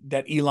way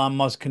that Elon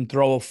Musk can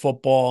throw a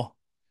football,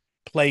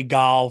 play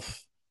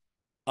golf.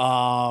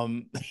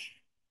 Um,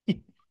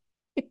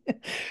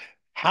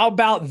 how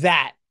about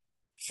that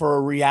for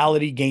a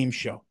reality game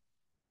show?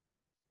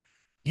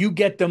 You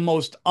get the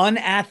most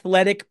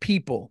unathletic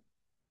people.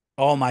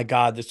 Oh my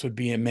God, this would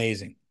be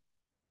amazing.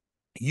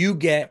 You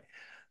get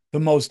the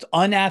most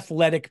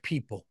unathletic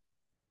people,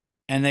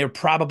 and they're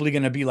probably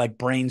going to be like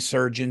brain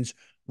surgeons,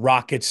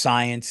 rocket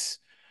science,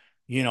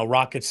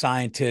 rocket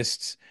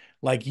scientists.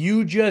 Like,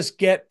 you just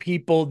get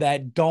people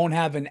that don't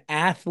have an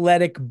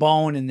athletic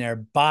bone in their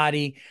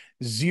body,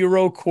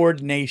 zero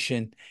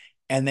coordination,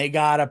 and they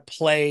got to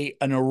play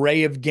an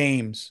array of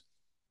games: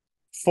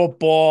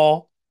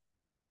 football,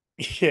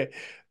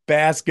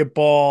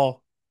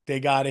 basketball.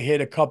 They got to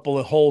hit a couple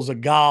of holes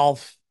of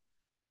golf.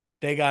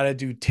 They got to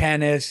do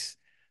tennis.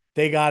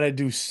 They got to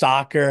do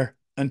soccer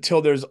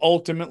until there's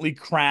ultimately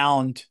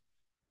crowned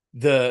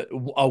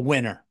a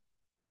winner.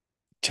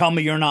 Tell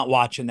me you're not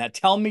watching that.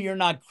 Tell me you're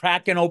not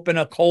cracking open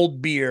a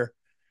cold beer,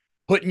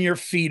 putting your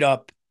feet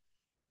up,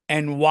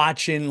 and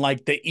watching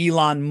like the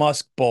Elon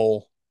Musk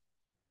Bowl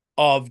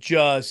of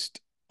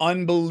just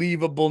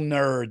unbelievable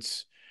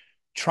nerds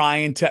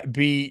trying to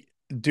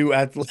do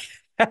athletics.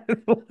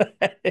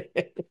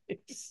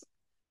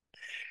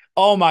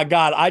 Oh my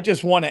God, I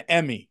just won an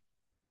Emmy.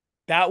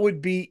 That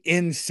would be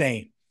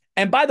insane.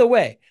 And by the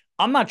way,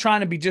 I'm not trying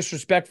to be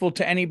disrespectful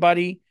to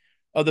anybody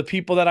of the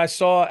people that I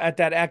saw at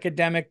that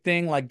academic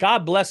thing. Like,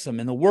 God bless them,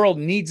 and the world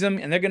needs them,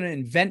 and they're going to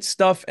invent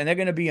stuff, and they're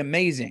going to be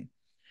amazing.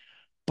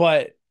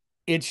 But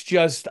it's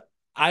just,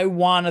 I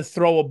want to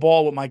throw a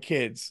ball with my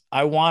kids.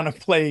 I want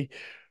to play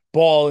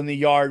ball in the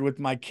yard with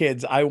my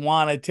kids. I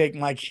want to take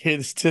my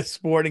kids to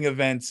sporting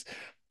events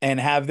and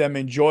have them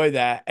enjoy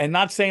that. And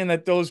not saying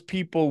that those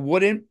people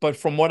wouldn't, but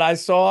from what I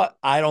saw,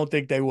 I don't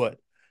think they would.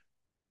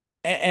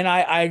 And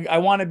I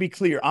want to be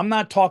clear. I'm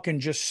not talking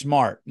just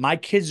smart. My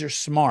kids are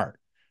smart.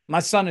 My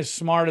son is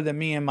smarter than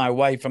me and my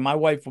wife. And my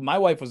wife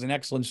was an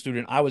excellent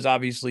student. I was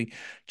obviously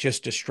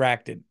just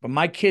distracted. But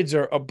my kids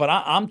are, but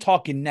I'm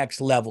talking next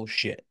level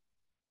shit.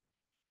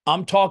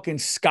 I'm talking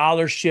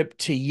scholarship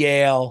to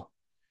Yale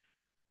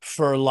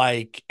for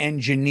like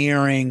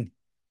engineering,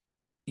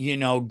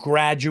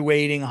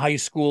 graduating high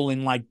school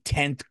in like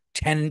 10th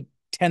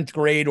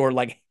grade, or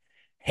like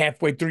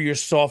halfway through your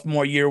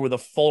sophomore year with a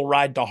full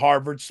ride to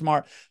Harvard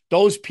smart.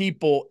 Those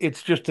people,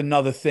 it's just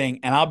another thing.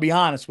 And I'll be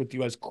honest with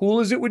you, as cool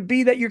as it would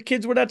be that your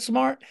kids were that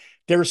smart,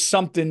 there's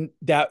something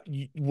that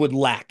would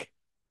lack.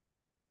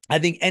 I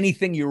think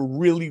anything you're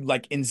really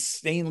like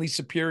insanely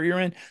superior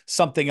in,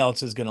 something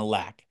else is going to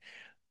lack.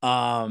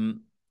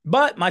 Um,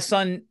 but my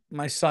son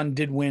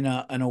did win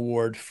an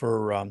award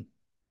for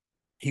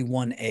he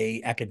won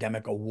a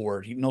academic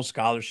award. No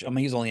scholarship. I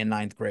mean, he's only in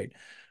ninth grade,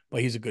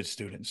 but he's a good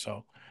student.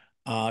 So,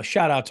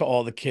 shout out to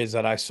all the kids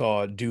that I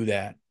saw do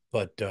that.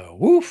 But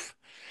woof.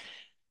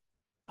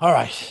 All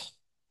right.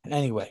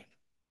 Anyway,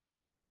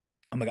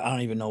 I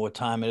don't even know what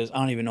time it is. I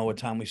don't even know what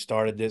time we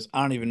started this.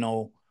 I don't even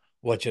know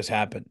what just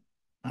happened.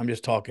 I'm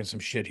just talking some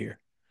shit here.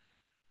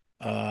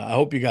 I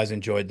hope you guys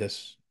enjoyed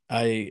this.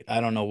 I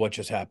don't know what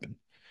just happened.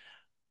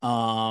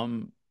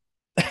 Um,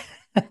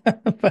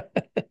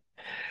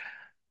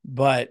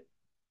 but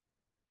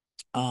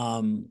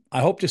I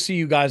hope to see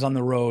you guys on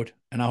the road,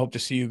 and I hope to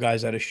see you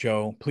guys at a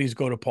show. Please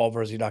go to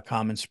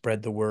paulvirzi.com and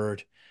spread the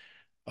word.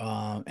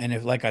 And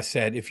if, like I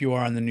said, if you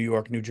are in the New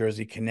York, New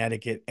Jersey,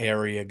 Connecticut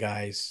area,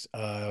 guys,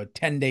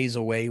 10 days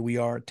away, we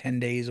are 10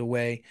 days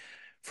away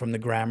from the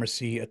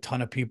Gramercy. A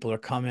ton of people are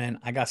coming.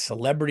 I got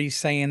celebrities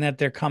saying that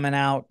they're coming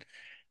out.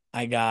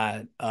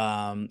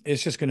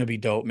 It's just going to be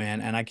dope, man.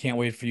 And I can't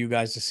wait for you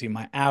guys to see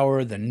my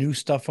hour, the new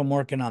stuff I'm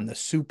working on, the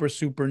super,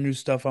 super new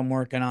stuff I'm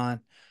working on.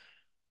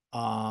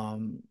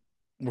 Um,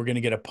 We're going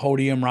to get a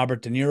podium.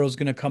 Robert De Niro's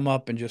going to come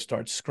up and just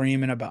start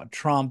screaming about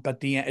Trump at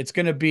the end. It's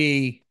going to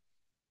be,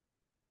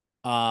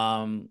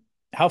 um,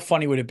 how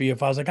funny would it be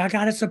if I was like, I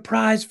got a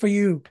surprise for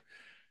you.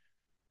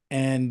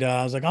 And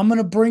I was like, I'm going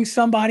to bring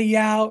somebody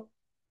out.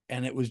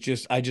 And it was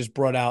just, I just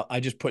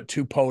put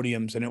two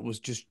podiums and it was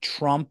just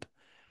Trump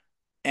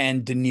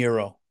and De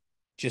Niro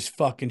just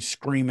fucking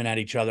screaming at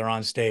each other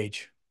on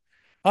stage.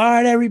 All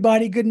right,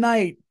 everybody, good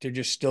night. They're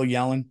just still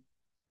yelling.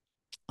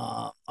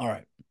 All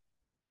right.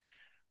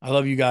 I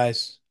love you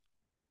guys.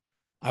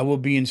 I will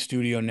be in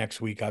studio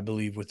next week, I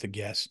believe, with the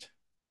guest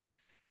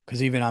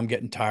because even I'm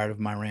getting tired of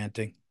my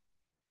ranting.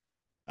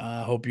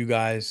 I hope you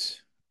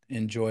guys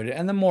enjoyed it.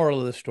 And the moral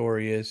of the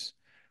story is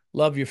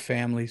love your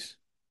families,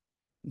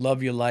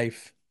 love your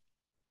life.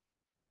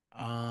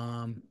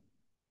 Um,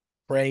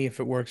 Pray if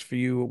it works for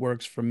you, it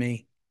works for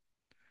me.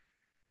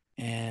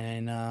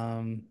 And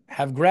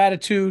have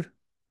gratitude.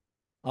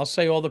 I'll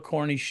say all the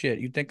corny shit.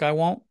 You think I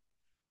won't?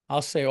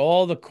 I'll say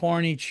all the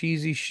corny,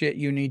 cheesy shit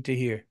you need to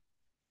hear.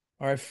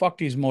 All right, fuck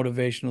these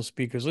motivational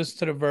speakers. Listen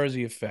to the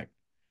Virzi effect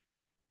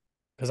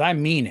because I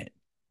mean it.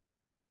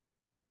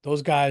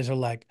 Those guys are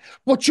like,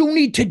 what you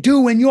need to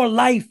do in your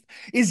life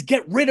is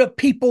get rid of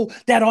people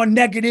that are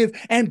negative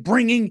and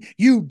bringing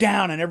you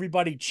down. And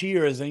everybody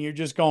cheers. And you're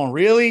just going,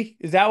 really?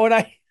 Is that what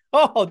I?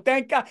 Oh,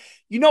 thank God.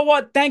 You know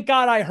what? Thank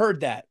God I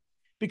heard that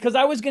because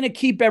I was going to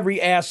keep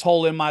every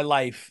asshole in my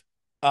life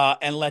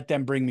and let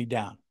them bring me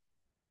down.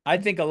 I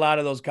think a lot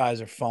of those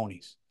guys are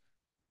phonies.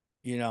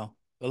 You know,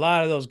 a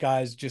lot of those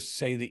guys just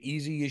say the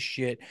easiest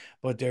shit,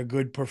 but they're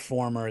good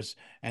performers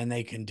and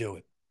they can do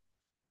it.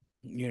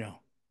 You know,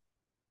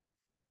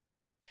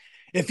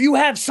 if you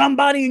have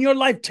somebody in your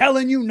life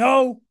telling you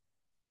no,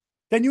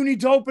 then you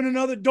need to open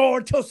another door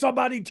until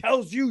somebody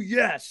tells you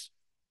yes.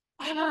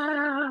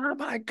 Ah,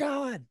 my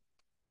God.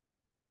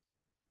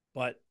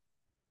 But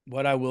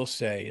what I will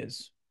say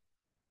is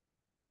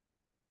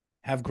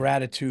have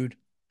gratitude,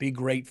 be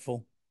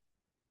grateful,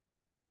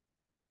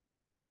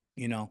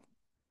 you know.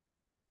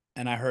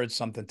 And I heard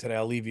something today.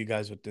 I'll leave you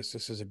guys with this.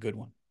 This is a good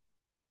one.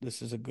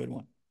 This is a good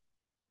one.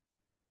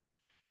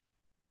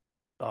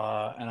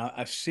 And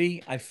I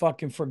see, I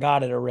fucking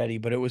forgot it already,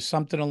 but it was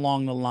something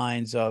along the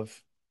lines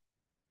of,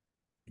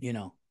 you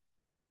know,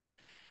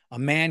 a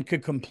man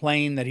could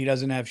complain that he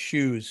doesn't have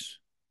shoes,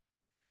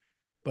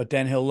 but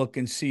then he'll look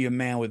and see a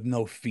man with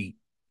no feet.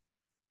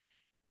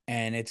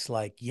 And it's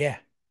like, yeah.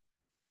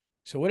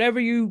 So whatever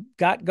you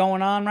got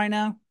going on right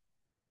now,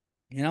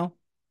 you know,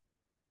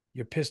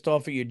 you're pissed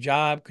off at your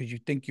job because you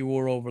think you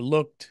were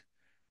overlooked.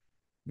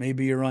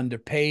 Maybe you're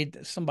underpaid.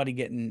 Somebody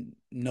getting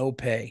no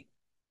pay,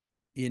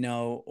 you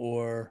know,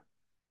 or,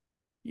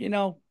 you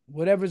know,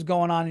 whatever's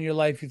going on in your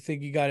life, you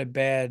think you got it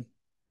bad.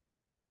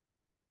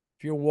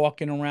 If you're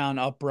walking around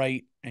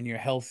upright and you're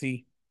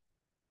healthy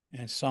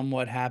and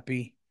somewhat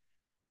happy,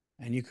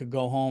 and you could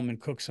go home and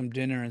cook some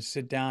dinner and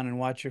sit down and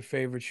watch your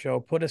favorite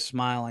show, put a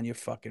smile on your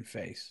fucking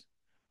face.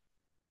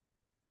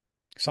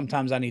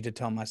 Sometimes I need to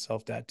tell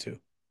myself that too,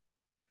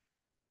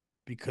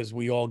 because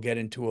we all get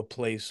into a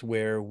place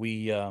where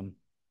I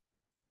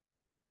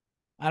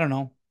don't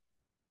know,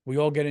 we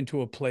all get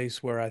into a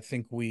place where I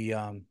think we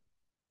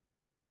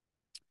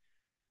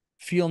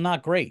feel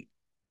not great.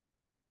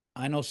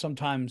 I know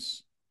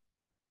sometimes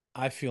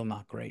I feel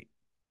not great,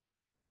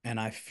 and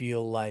I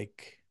feel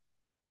like,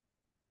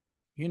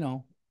 you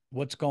know,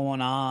 what's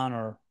going on,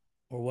 or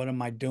what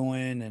am I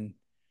doing? And,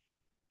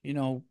 you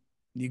know,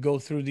 you go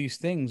through these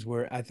things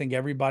where I think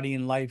everybody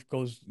in life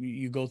goes,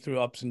 you go through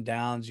ups and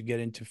downs, you get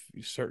into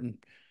certain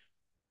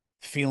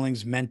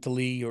feelings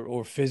mentally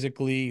or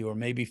physically, or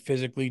maybe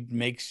physically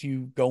makes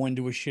you go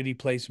into a shitty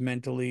place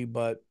mentally,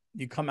 but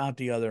you come out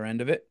the other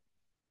end of it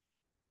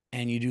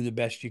and you do the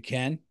best you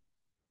can,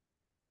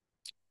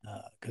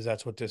 because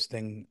that's what this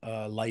thing,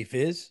 life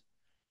is.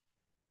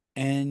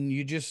 And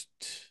you just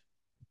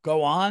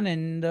go on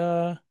and,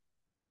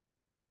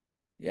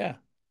 yeah,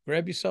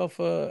 grab yourself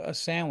a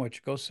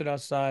sandwich, go sit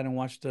outside and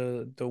watch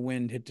the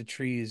wind hit the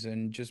trees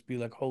and just be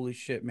like, holy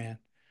shit, man,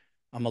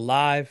 I'm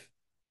alive.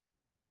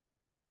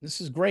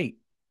 This is great.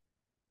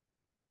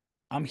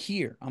 I'm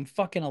here. I'm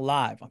fucking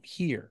alive. I'm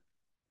here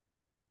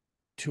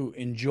to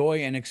enjoy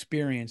and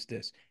experience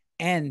this.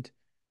 And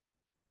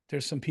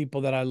there's some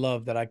people that I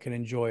love that I can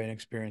enjoy and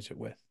experience it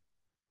with.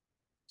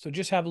 So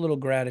just have a little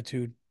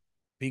gratitude,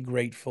 be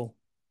grateful.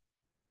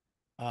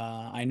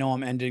 I know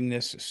I'm ending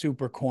this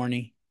super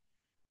corny,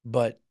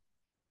 but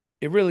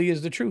it really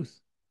is the truth.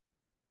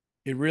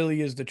 It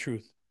really is the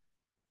truth.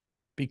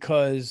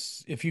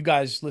 Because if you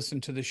guys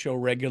listen to the show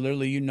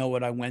regularly, you know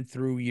what I went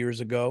through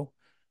years ago.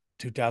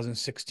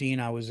 2016,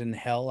 I was in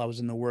hell. I was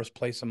in the worst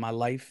place of my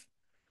life.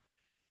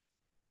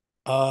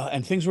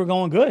 And things were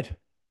going good.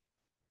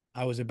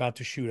 I was about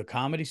to shoot a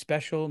comedy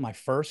special, my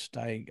first.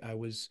 I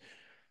was,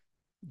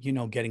 you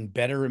know, getting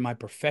better in my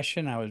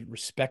profession. I was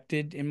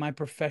respected in my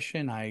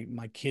profession.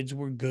 My kids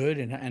were good,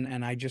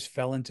 and I just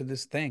fell into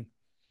this thing.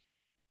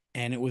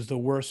 And it was the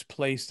worst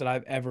place that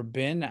I've ever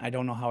been. I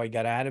don't know how I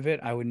got out of it.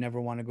 I would never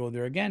want to go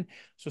there again.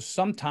 So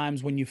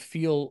sometimes when you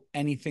feel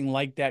anything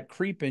like that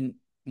creeping,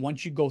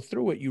 once you go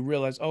through it, you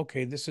realize,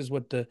 okay, this is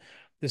what the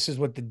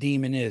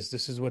demon is.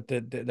 This is what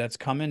that's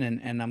coming,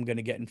 and I'm going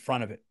to get in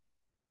front of it.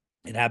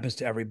 It happens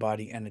to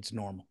everybody, and it's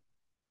normal.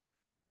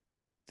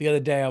 The other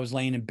day, I was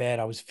laying in bed.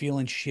 I was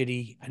feeling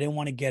shitty. I didn't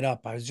want to get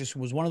up. It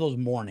was one of those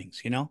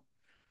mornings, you know?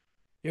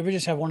 You ever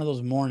just have one of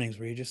those mornings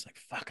where you're just like,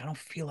 fuck, I don't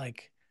feel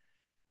like,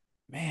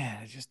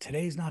 man, it's just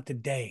today's not the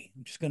day.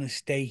 I'm just going to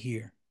stay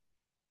here.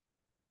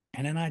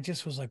 And then I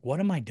just was like, what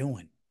am I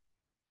doing?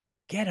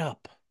 Get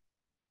up.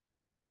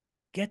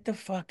 Get the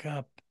fuck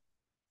up.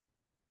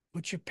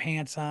 Put your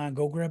pants on,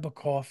 go grab a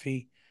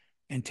coffee,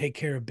 and take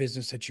care of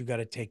business that you got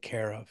to take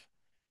care of.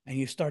 And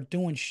you start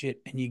doing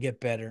shit and you get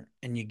better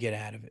and you get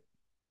out of it.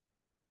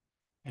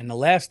 And the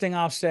last thing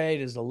I'll say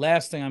is the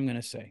last thing I'm going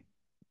to say.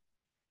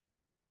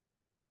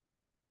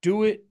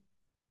 Do it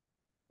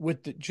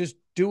just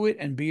do it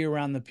and be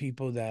around the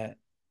people that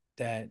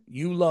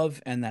you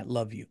love and that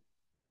love you.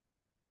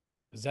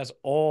 Because that's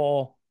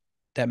all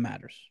that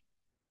matters.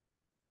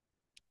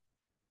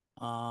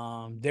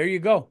 There you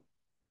go.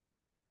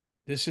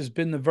 This has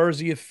been the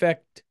Virzi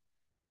Effect,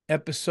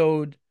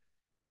 episode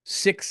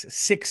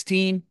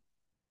 616.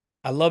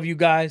 I love you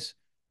guys.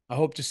 I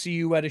hope to see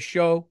you at a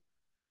show.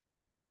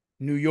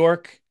 New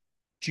York,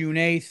 June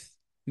 8th,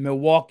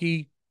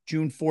 Milwaukee,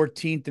 June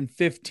 14th and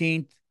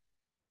 15th.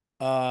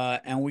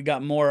 And we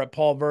got more at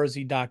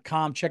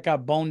paulvirzi.com. Check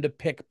out Bone to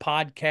Pick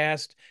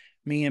podcast.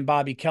 Me and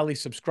Bobby Kelly,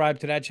 subscribe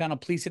to that channel.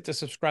 Please hit the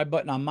subscribe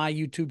button on my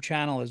YouTube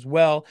channel as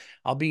well.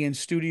 I'll be in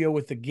studio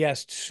with a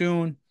guest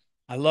soon.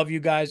 I love you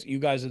guys. You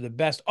guys are the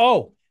best.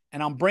 Oh,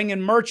 and I'm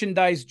bringing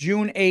merchandise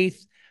June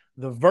 8th.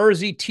 The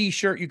Virzi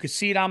t-shirt. You can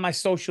see it on my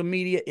social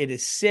media. It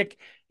is sick.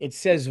 It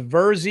says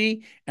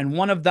Virzi, and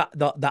one of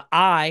the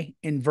I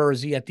in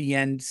Virzi at the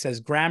end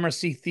says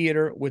Gramercy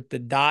Theater with the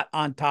dot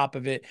on top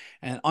of it.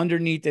 And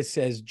underneath it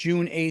says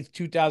June 8th,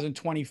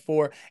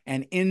 2024.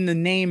 And in the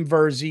name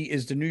Virzi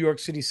is the New York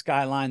City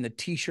skyline. The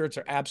t-shirts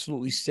are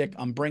absolutely sick.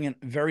 I'm bringing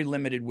very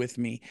limited with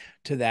me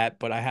to that,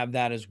 but I have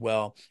that as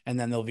well. And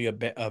then they'll be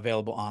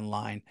available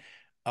online.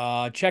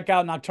 Check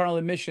out Nocturnal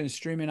Admission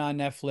streaming on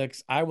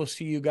Netflix. I will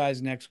see you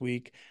guys next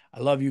week.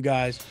 I love you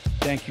guys.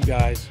 Thank you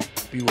guys.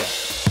 Be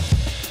well.